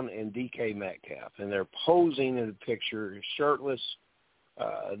 Brown and D.K. Metcalf, and they're posing in a picture, shirtless,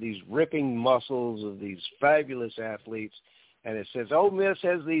 these ripping muscles of these fabulous athletes, and it says, Ole Miss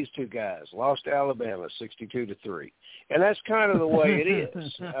has these two guys, lost to Alabama 62-3. And that's kind of the way it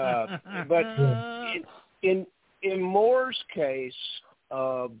is. But in Moore's case,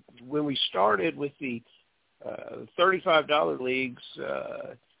 when we started with the $35 leagues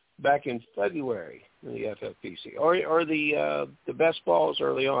back in February in the FFPC, or the best balls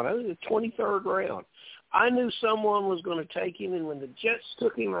early on, I think the 23rd round, I knew someone was going to take him, and when the Jets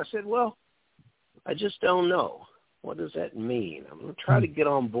took him, I said, well, I just don't know. What does that mean? I'm going to try to get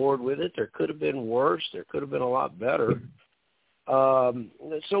on board with it. There could have been worse. There could have been a lot better. So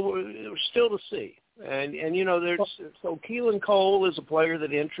we're still to see. And so Keelan Cole is a player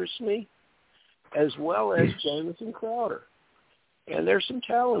that interests me, as well as Jamison Crowder. And there's some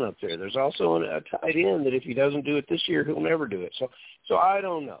talent up there. There's also a tight end that if he doesn't do it this year, he'll never do it. So I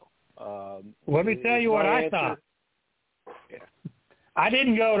don't know. Let me tell you what I thought. Yeah. I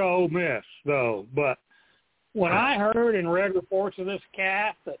didn't go to Ole Miss, though, but when I heard and read reports of this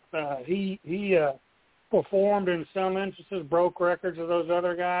cat that he performed in some instances, broke records of those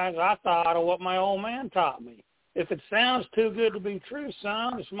other guys, I thought of what my old man taught me. If it sounds too good to be true,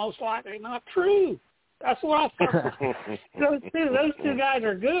 son, it's most likely not true. That's what I thought. those two guys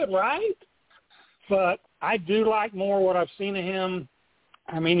are good, right? But I do like more what I've seen of him.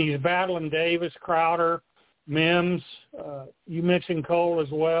 I mean, he's battling Davis, Crowder, Mims. You mentioned Cole as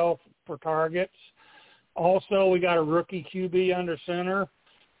well for targets. Also, we got a rookie QB under center.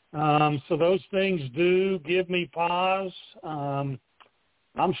 So those things do give me pause. I'm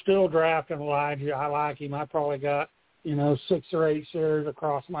still drafting Elijah. I like him. I probably got, 6 or 8 shares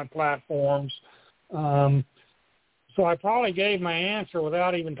across my platforms. So I probably gave my answer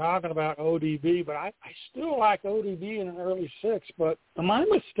without even talking about ODB, but I still like ODB in an early 6. But am I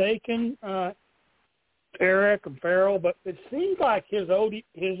mistaken, Eric and Farrell? But it seems like his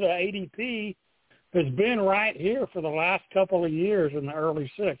ADP has been right here for the last couple of years in the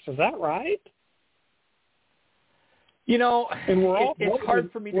early 6. Is that right? And it's hard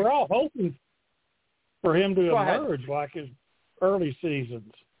for me. We're all hoping for him to emerge like his early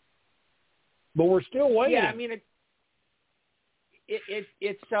seasons, but we're still waiting. Yeah, I mean, it's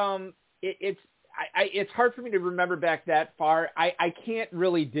hard for me to remember back that far. I can't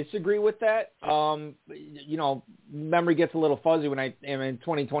really disagree with that. Memory gets a little fuzzy when I am in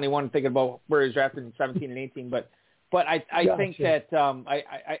 2021 thinking about where he was drafted in 17 and 18. But I gotcha. Think that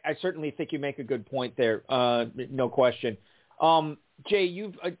I certainly think you make a good point there. No question. Jay,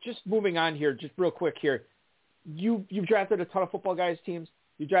 you've just moving on here, just real quick here. You've drafted a ton of Football Guys teams.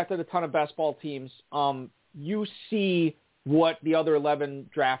 You drafted a ton of best ball teams. You see what the other 11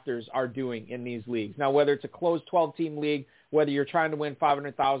 drafters are doing in these leagues. Now, whether it's a closed 12-team league, whether you're trying to win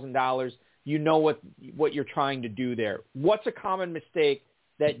 $500,000, you know what you're trying to do there. What's a common mistake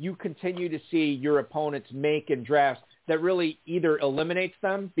that you continue to see your opponents make in drafts that really either eliminates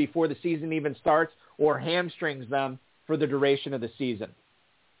them before the season even starts or hamstrings them for the duration of the season?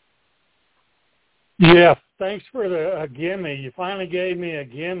 Yeah, thanks for the gimme. You finally gave me a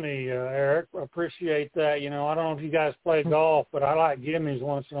gimme, Eric. I appreciate that. I don't know if you guys play golf, but I like gimmies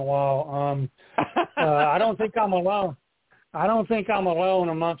once in a while. I don't think I'm alone. I don't think I'm alone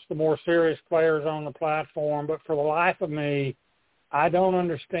amongst the more serious players on the platform, but for the life of me, I don't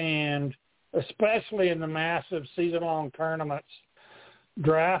understand, especially in the massive season-long tournaments,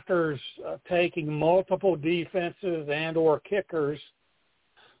 drafters taking multiple defenses and or kickers,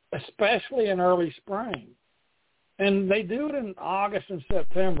 especially in early spring. And they do it in August and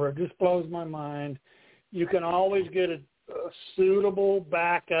September. It just blows my mind. You can always get a suitable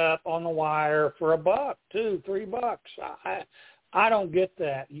backup on the wire for $1, $2, $3. I don't get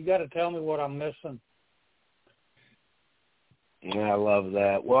that. You got to tell me what I'm missing. I love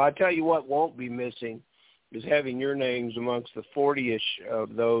that. Well, I tell you what won't be missing is having your names amongst the 40-ish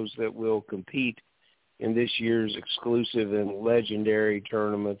of those that will compete in this year's exclusive and legendary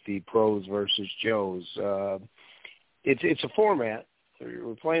tournament, the Pros versus Joes. It's a format.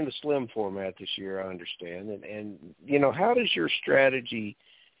 We're playing the slim format this year, I understand. And how does your strategy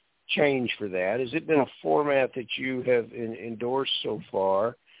change for that? Has it been a format that you have endorsed so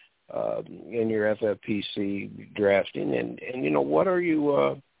far in your FFPC drafting? And what are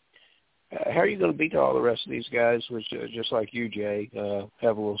you how are you going to beat all the rest of these guys, which just like you, Jay,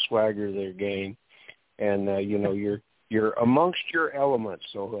 have a little swagger to their game? And, you're amongst your elements,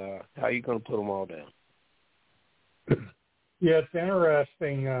 so how are you going to put them all down? Yeah, it's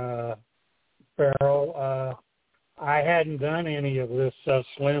interesting, Farrell. I hadn't done any of this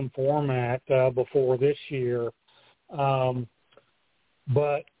slim format before this year. But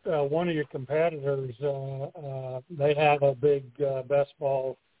one of your competitors, they have a big best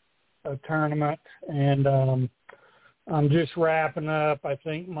ball tournament, and I'm just wrapping up, I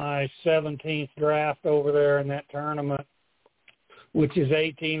think, my 17th draft over there in that tournament, which is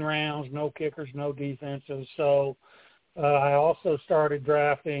 18 rounds, no kickers, no defenses. So I also started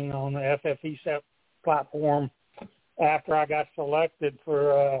drafting on the FFPC platform after I got selected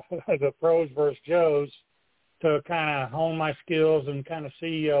for the Pros versus Joes to kind of hone my skills and kind of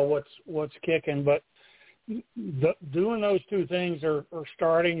see what's kicking. But doing those two things are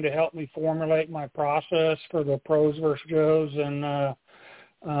starting to help me formulate my process for the Pros versus Joes. And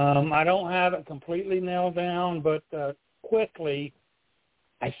I don't have it completely nailed down, but quickly,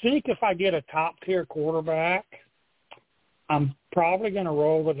 I think if I get a top-tier quarterback, I'm probably going to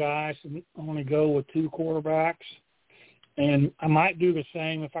roll the dice and only go with two quarterbacks. And I might do the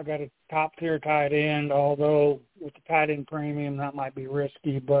same if I got a top-tier tight end, although with the tight end premium, that might be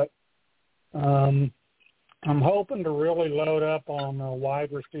risky. But I'm hoping to really load up on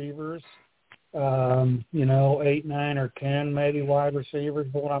wide receivers, 8, 9, or 10 maybe wide receivers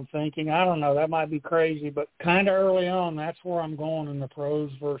is what I'm thinking. I don't know. That might be crazy, but kind of early on, that's where I'm going in the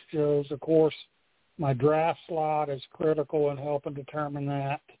Pros versus Joes. Of course, my draft slot is critical in helping determine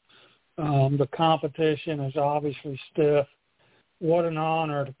that. The competition is obviously stiff. What an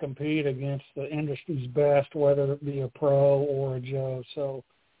honor to compete against the industry's best, whether it be a pro or a Joe. So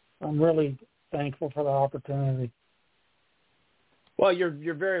I'm really thankful for the opportunity. Well,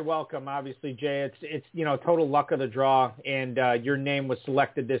 you're very welcome, obviously, Jay. It's total luck of the draw, and your name was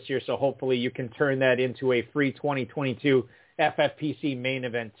selected this year, so hopefully you can turn that into a free 2022 FFPC main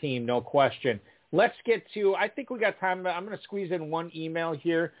event team, no question. Let's get to, I think we got time, but I'm going to squeeze in one email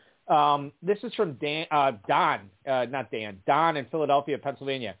here. This is from Don in Philadelphia,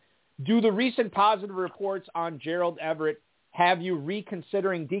 Pennsylvania. Do the recent positive reports on Gerald Everett have you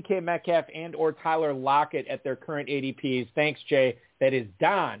reconsidering DK Metcalf and or Tyler Lockett at their current ADPs? Thanks, Jay. That is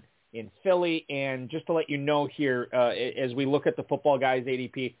Don in Philly. And just to let you know here, as we look at the Football Guys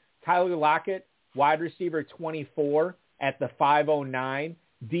ADP, Tyler Lockett, wide receiver 24 at the 509.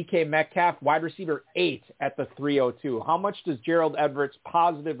 DK Metcalf, wide receiver 8 at the 302. How much does Gerald Everett's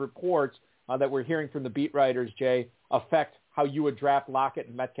positive reports that we're hearing from the beat writers, Jay, affect how you would draft Lockett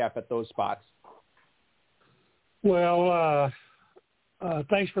and Metcalf at those spots? Well,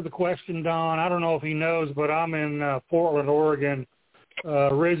 thanks for the question, Don. I don't know if he knows, but I'm in Portland, Oregon,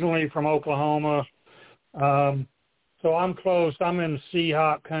 originally from Oklahoma. So I'm close. I'm in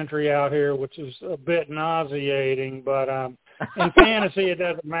Seahawk country out here, which is a bit nauseating, but in fantasy it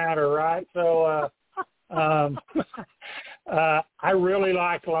doesn't matter, right? So I really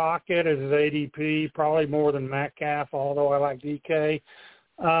like Lockett as his ADP, probably more than Metcalf, although I like DK.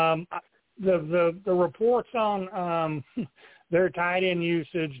 The reports on their tight end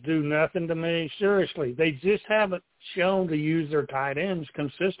usage do nothing to me. Seriously, they just haven't shown to use their tight ends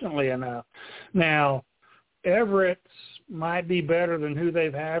consistently enough. Now, Everett's might be better than who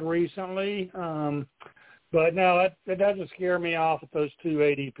they've had recently, but no, it doesn't scare me off with those two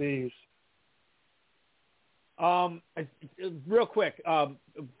ADPs. Real quick,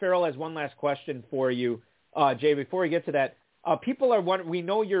 Farrell has one last question for you, Jay. Before we get to that, people are wondering. We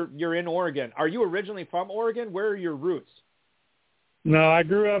know you're in Oregon. Are you originally from Oregon? Where are your roots? No, I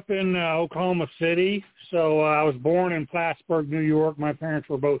grew up in Oklahoma City, so I was born in Plattsburgh, New York. My parents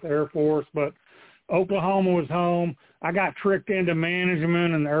were both Air Force, but Oklahoma was home. I got tricked into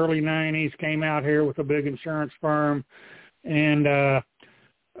management in the early 90s, came out here with a big insurance firm, and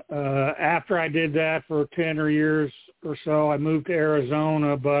after I did that for 10 years or so, I moved to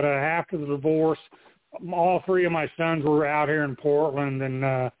Arizona. But after the divorce, all three of my sons were out here in Portland,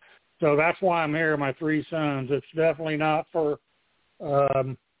 and so that's why I'm here, my three sons. It's definitely not for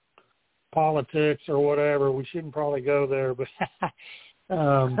politics or whatever. We shouldn't probably go there, but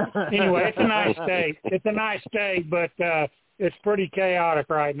Anyway, it's a nice state. It's a nice state, but it's pretty chaotic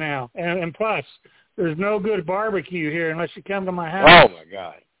right now. And plus, there's no good barbecue here unless you come to my house. Oh, my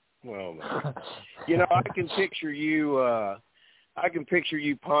God. Well, man. I can picture you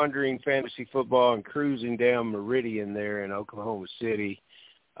pondering fantasy football and cruising down Meridian there in Oklahoma City,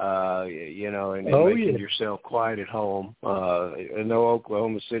 and making yourself quite at home. I know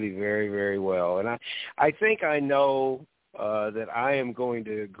Oklahoma City very, very well. And I think I know that I am going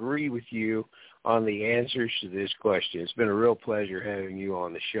to agree with you on the answers to this question. It's been a real pleasure having you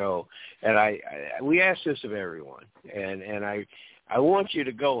on the show. And we ask this of everyone. And I want you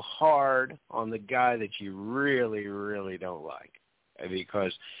to go hard on the guy that you really, really don't like,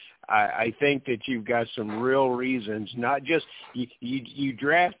 because I think that you've got some real reasons, not just you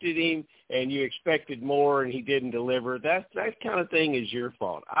drafted him and you expected more and he didn't deliver. That kind of thing is your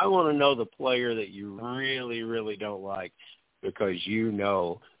fault. I want to know the player that you really, really don't like, because you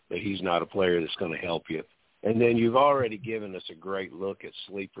know that he's not a player that's going to help you. And then you've already given us a great look at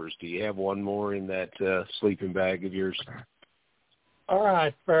sleepers. Do you have one more in that sleeping bag of yours? All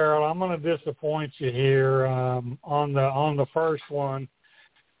right, Farrell, I'm going to disappoint you here on the first one,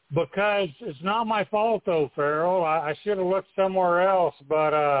 because it's not my fault, though, Farrell. I should have looked somewhere else.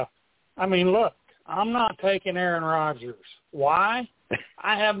 But, look, I'm not taking Aaron Rodgers. Why?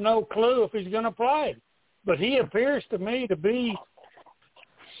 I have no clue if he's going to play. But he appears to me to be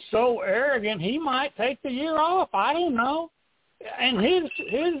so arrogant, he might take the year off. I don't know. And his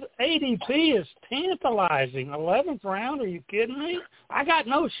ADP is tantalizing. 11th round, are you kidding me? I got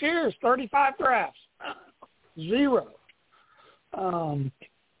no shares, 35 drafts. 0.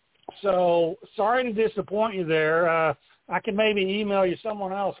 So sorry to disappoint you there. I can maybe email you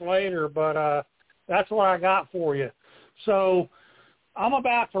someone else later, but that's what I got for you. So I'm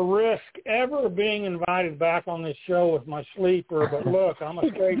about to risk ever being invited back on this show with my sleeper, but look, I'm a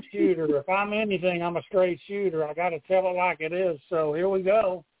straight shooter. If I'm anything, I'm a straight shooter. I got to tell it like it is. So here we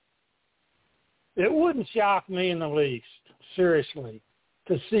go. It wouldn't shock me in the least, seriously,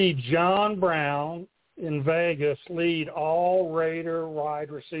 to see John Brown in Vegas lead all Raider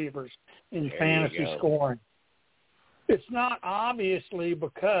wide receivers in fantasy scoring. It's not obviously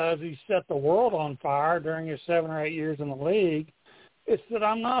because he set the world on fire during his 7 or 8 years in the league. It's that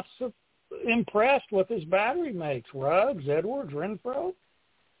I'm not so impressed with his battery mates, Ruggs, Edwards, Renfro.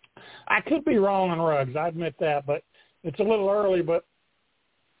 I could be wrong on Ruggs, I admit that, but it's a little early. But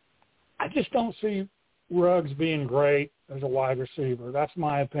I just don't see Ruggs being great as a wide receiver. That's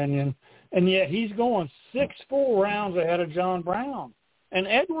my opinion. And yet he's going 6 full rounds ahead of John Brown. And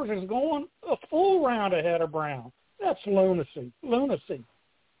Edwards is going a full round ahead of Brown. That's lunacy.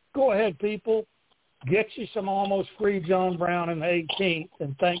 Go ahead, people. Get you some almost free John Brown in the 18th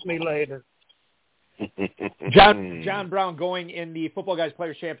and thank me later. John Brown going in the Football Guys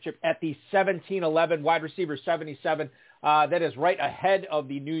Players Championship at the 17-11, wide receiver 77. That is right ahead of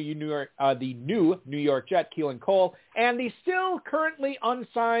the new New York Jet, Keelan Cole, and the still currently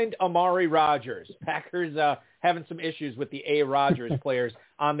unsigned Amari Rodgers. Packers having some issues with the A. Rodgers players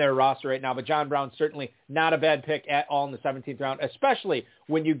on their roster right now, but John Brown certainly not a bad pick at all in the 17th round, especially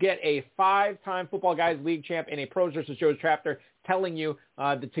when you get a 5-time Football Guys League champ and a Pros vs. Joe's chapter telling you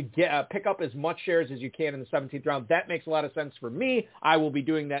to pick up as much shares as you can in the 17th round. That makes a lot of sense for me. I will be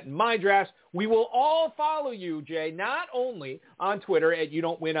doing that in my drafts. We will all follow you, Jay, not only on Twitter at You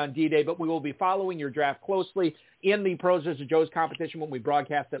Don't Win on D-Day, but we will be following your draft closely in the Pros vs. Joe's competition when we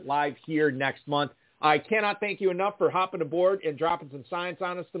broadcast it live here next month. I cannot thank you enough for hopping aboard and dropping some science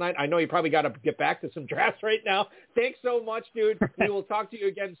on us tonight. I know you probably got to get back to some drafts right now. Thanks so much, dude. We will talk to you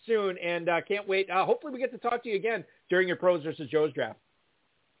again soon, and can't wait. Hopefully we get to talk to you again during your Pros vs. Joe's draft.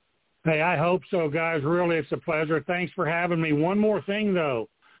 Hey, I hope so, guys. Really, it's a pleasure. Thanks for having me. One more thing, though.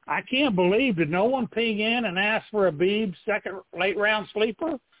 I can't believe, did no one ping in and ask for a Beeb second late-round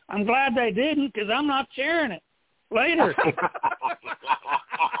sleeper? I'm glad they didn't, because I'm not sharing it. Later.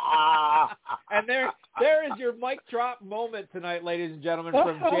 And there is your mic drop moment tonight, ladies and gentlemen,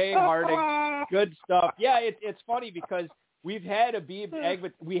 from Jay Harding. Good stuff. Yeah, it's funny because we had a Beeb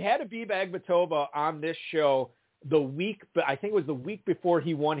Agbatova on this show I think it was the week before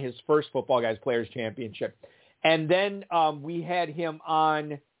he won his first Football Guys Players Championship. And then we had him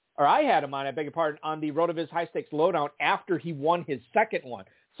on, or I had him on, I beg your pardon, on the RotoViz High Stakes Lowdown after he won his second one.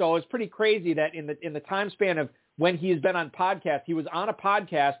 So it's pretty crazy that in the time span of when he has been on podcast, he was on a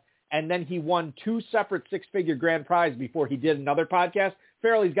podcast and then he won 2 separate 6-figure grand prize before he did another podcast.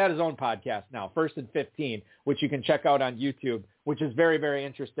 Farrell's got his own podcast now, First and 15, which you can check out on YouTube, which is very, very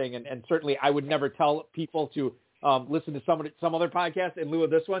interesting. And certainly I would never tell people to listen to some other podcast in lieu of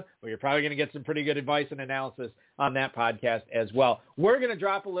this one, well, you're probably going to get some pretty good advice and analysis on that podcast as well. We're going to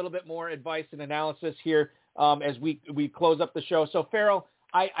drop a little bit more advice and analysis here as we close up the show. So, Farrell,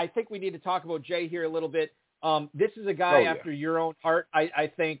 I think we need to talk about Jay here a little bit. This is a guy after your own heart.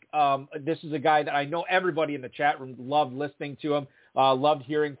 I think this is a guy that I know everybody in the chat room loved listening to him, loved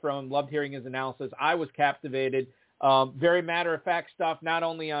hearing from him, loved hearing his analysis. I was captivated. Very matter-of-fact stuff, not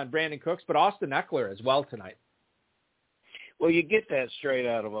only on Brandon Cooks, but Austin Eckler as well tonight. Well, you get that straight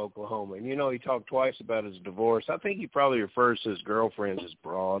out of Oklahoma. And, he talked twice about his divorce. I think he probably refers to his girlfriends as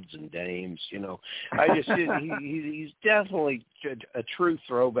broads and dames, he's definitely a true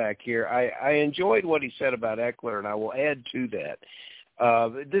throwback here. I enjoyed what he said about Eckler, and I will add to that.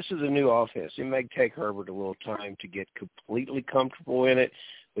 This is a new offense. It may take Herbert a little time to get completely comfortable in it,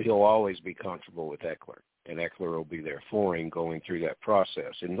 but he'll always be comfortable with Eckler, and Eckler will be there for him going through that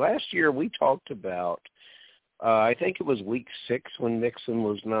process. And last year we talked about, I think it was week 6 when Mixon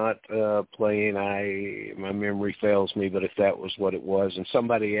was not playing. My memory fails me, but if that was what it was, and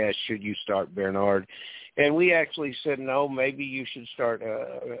somebody asked, should you start Bernard? And we actually said, no, maybe you should start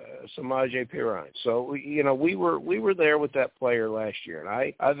Samaje Perine. So, we were there with that player last year,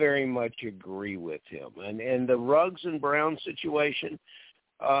 and I very much agree with him. And the Ruggs and Brown situation,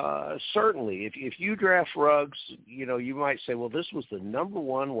 certainly, if you draft Ruggs, you might say, well, this was the number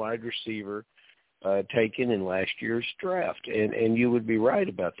 1 wide receiver taken in last year's draft, and you would be right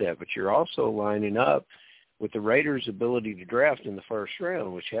about that. But you're also lining up with the Raiders' ability to draft in the first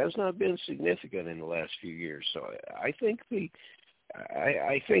round, which has not been significant in the last few years. So I think the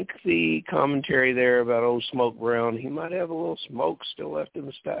commentary there about old Smoke Brown, he might have a little smoke still left in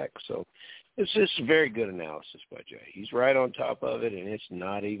the stack. So it's just a very good analysis by Jay. He's right on top of it, and it's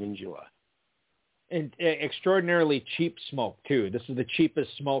not even July. And extraordinarily cheap smoke, too. This is the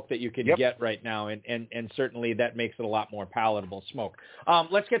cheapest smoke that you can get right now, and certainly that makes it a lot more palatable smoke.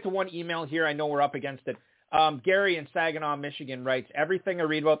 Let's get to one email here. I know we're up against it. Gary in Saginaw, Michigan writes, everything I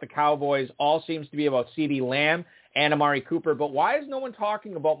read about the Cowboys all seems to be about CeeDee Lamb and Amari Cooper, but why is no one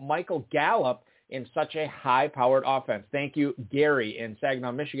talking about Michael Gallup in such a high-powered offense? Thank you, Gary in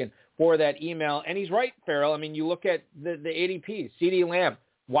Saginaw, Michigan, for that email. And he's right, Farrell. I mean, you look at the ADP, CeeDee Lamb,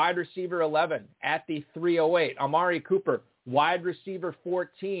 wide receiver 11 at the 308. Amari Cooper, wide receiver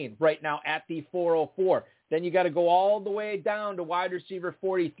 14 right now at the 404. Then you got to go all the way down to wide receiver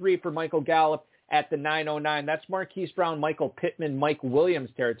 43 for Michael Gallup at the 909. That's Marquise Brown, Michael Pittman, Mike Williams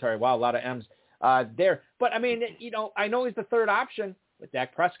territory. Wow, a lot of M's there. But, I mean, I know he's the third option, but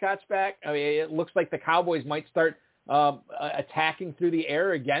Dak Prescott's back. I mean, it looks like the Cowboys might start attacking through the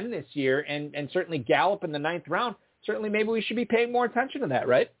air again this year, and certainly Gallup in the 9th round. Certainly maybe we should be paying more attention to that,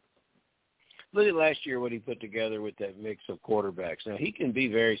 right? Look at last year what he put together with that mix of quarterbacks. Now, he can be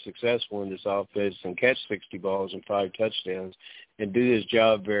very successful in this offense and catch 60 balls and 5 touchdowns and do his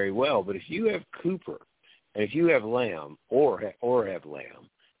job very well. But if you have Cooper and if you have Lamb or have Lamb,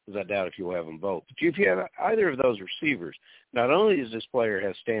 because I doubt if you'll have them both, but if you have either of those receivers, not only does this player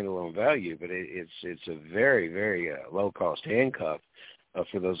have standalone value, but it's a very, very low-cost handcuff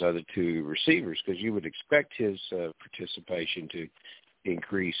for those other 2 receivers, because you would expect his participation to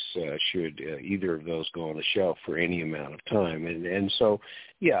increase should either of those go on the shelf for any amount of time. And so,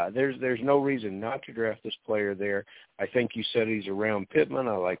 yeah, there's no reason not to draft this player there. I think you said he's around Pittman.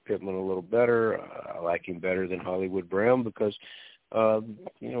 I like Pittman a little better. I like him better than Hollywood Brown because,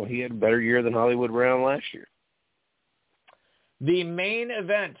 he had a better year than Hollywood Brown last year. The main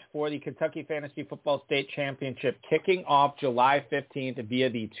event for the Kentucky Fantasy Football State Championship kicking off July 15th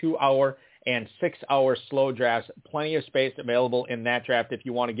via the 2-hour and 6-hour slow drafts. Plenty of space available in that draft if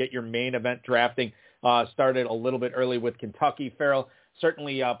you want to get your main event drafting started a little bit early with Kentucky. Farrell,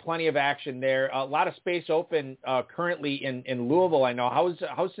 certainly plenty of action there. A lot of space open currently in Louisville, I know.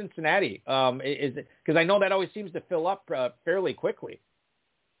 How's Cincinnati? Is it, because I know that always seems to fill up fairly quickly.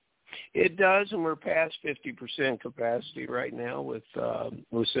 It does, and we're past 50% capacity right now with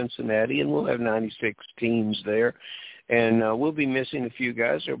Cincinnati, and we'll have 96 teams there. And we'll be missing a few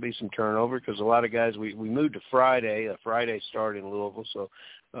guys. There'll be some turnover because a lot of guys, we moved to Friday, a Friday start in Louisville, so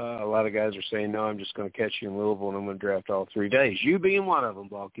a lot of guys are saying, no, I'm just going to catch you in Louisville, and I'm going to draft all 3 days. You being one of them,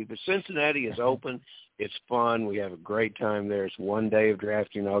 Balky. But Cincinnati is open. It's fun. We have a great time there. It's 1 day of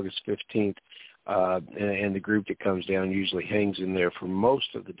drafting, August 15th. And the group that comes down usually hangs in there for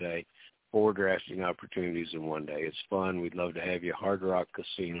most of the day. 4 drafting opportunities in 1 day. It's fun. We'd love to have you. Hard Rock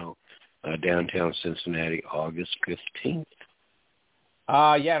Casino, downtown Cincinnati, August 15th.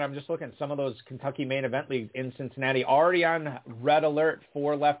 Yeah, and I'm just looking at some of those Kentucky main event leagues in Cincinnati already on red alert.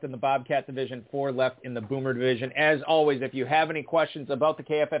 4 left in the Bobcat division, 4 left in the Boomer division. As always, if you have any questions about the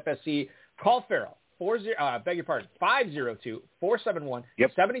KFFSC, call Farrell,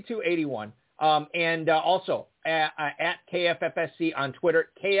 502-471-7281. And also at KFFSC on Twitter.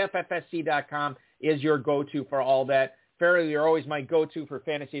 KFFSC.com is your go-to for all that. Farrell, you're always my go-to for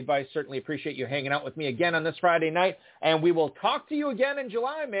fantasy advice. Certainly appreciate you hanging out with me again on this Friday night. And we will talk to you again in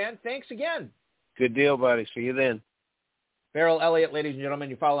July, man. Thanks again. Good deal, buddy. See you then. Farrell Elliott, ladies and gentlemen.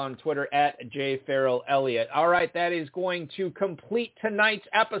 You follow on Twitter at @JFarrellElliott. All right, that is going to complete tonight's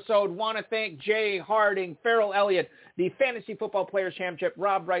episode. Want to thank Jay Harding, Farrell Elliott, the Fantasy Football Players Championship,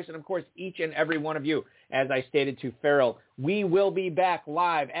 Rob Rice, and, of course, each and every one of you. As I stated to Farrell, we will be back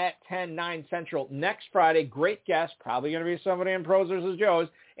live at 10/9 Central next Friday. Great guest, probably going to be somebody in Pros vs. Joes,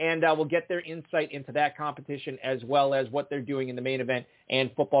 and we'll get their insight into that competition as well as what they're doing in the main event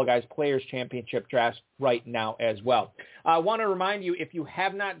and Football Guys Players Championship drafts right now as well. I want to remind you, if you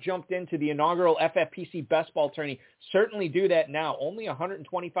have not jumped into the inaugural FFPC Best Ball Tourney, certainly do that now. Only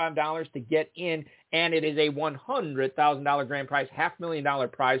 $125 to get in, and it is a $100,000 grand prize,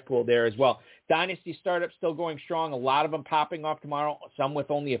 $500,000 prize pool there as well. Dynasty startups still going strong. A lot of them popping off tomorrow, some with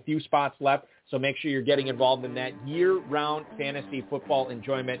only a few spots left. So make sure you're getting involved in that year-round fantasy football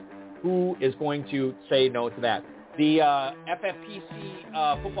enjoyment. Who is going to say no to that? The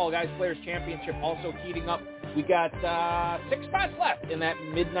FFPC Football Guys Players Championship also heating up. We got 6 spots left in that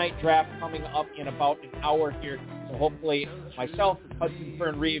midnight draft coming up in about an hour here. So hopefully myself, Hudson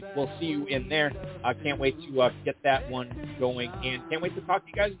Fern Reeve, will see you in there. I can't wait to get that one going, and can't wait to talk to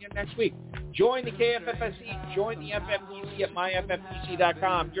you guys again next week. Join the KFFSC, join the FFPC at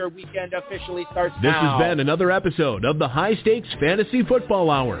myffpc.com. Your weekend officially starts now. This has been another episode of the High Stakes Fantasy Football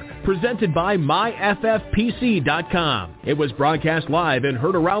Hour, presented by myffpc.com. It was broadcast live and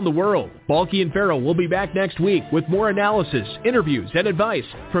heard around the world. Balky and Farrell will be back next week with more analysis, interviews, and advice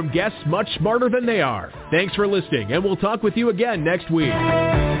from guests much smarter than they are. Thanks for listening, and we'll talk with you again next week.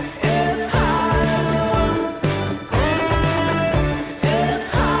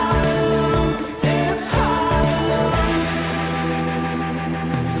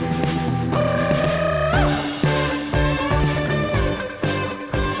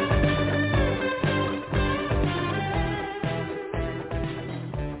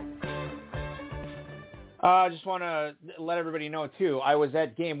 I just want to let everybody know, too, I was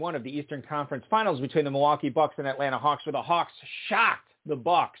at Game 1 of the Eastern Conference Finals between the Milwaukee Bucks and Atlanta Hawks, where the Hawks shocked the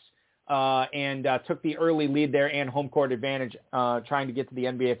Bucks and took the early lead there and home court advantage trying to get to the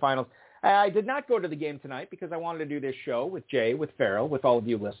NBA Finals. I did not go to the game tonight because I wanted to do this show with Jay, with Farrell, with all of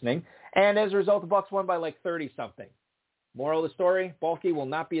you listening. And as a result, the Bucks won by like 30-something. Moral of the story, Balky will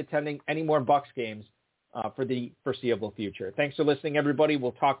not be attending any more Bucks games for the foreseeable future. Thanks for listening, everybody.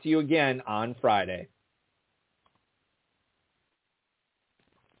 We'll talk to you again on Friday.